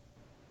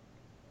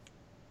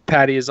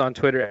 Patty is on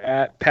Twitter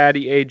at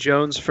Patty A.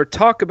 Jones for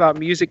talk about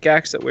music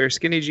acts that wear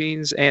skinny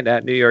jeans, and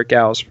at New York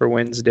Owls for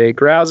Wednesday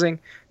grousing.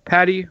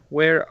 Patty,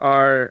 where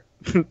are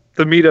the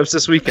meetups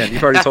this weekend?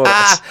 You've already told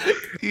us.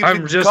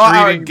 I'm just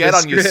reading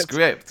the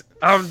script.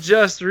 I'm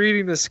just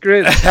reading the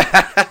script.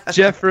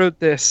 Jeff wrote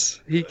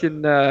this. He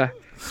can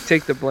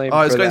take the blame.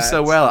 Oh, it's going that.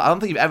 so well. I don't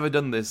think you've ever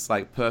done this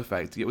like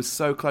perfect. It was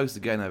so close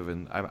to getting over,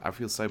 and I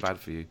feel so bad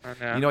for you.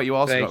 You know what you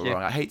also got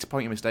wrong? I hate to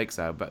point your mistakes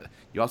out, but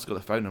you also got the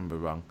phone number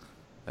wrong.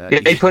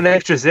 He put an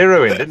extra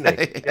 0 in, didn't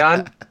he? Yeah,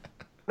 I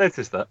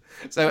noticed that.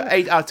 So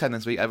 8 out of 10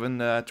 this week, Evan.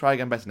 Try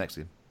again better next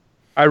week.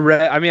 I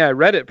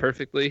read it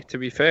perfectly. To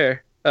be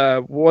fair,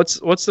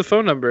 what's the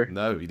phone number?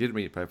 No, you didn't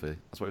read it perfectly.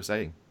 That's what we're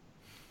saying.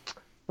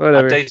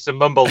 Whatever. Dazed and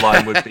Mumble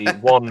line would be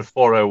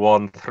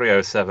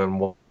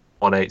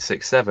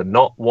 1-401-307-1867,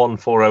 not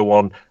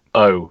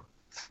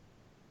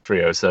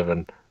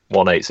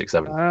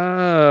 1-401-0-307-1867.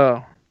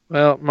 Oh.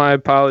 Well, my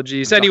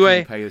apologies.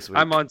 Anyway,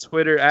 I'm on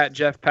Twitter at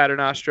Jeff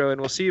Paternostro, and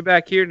we'll see you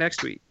back here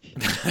next week.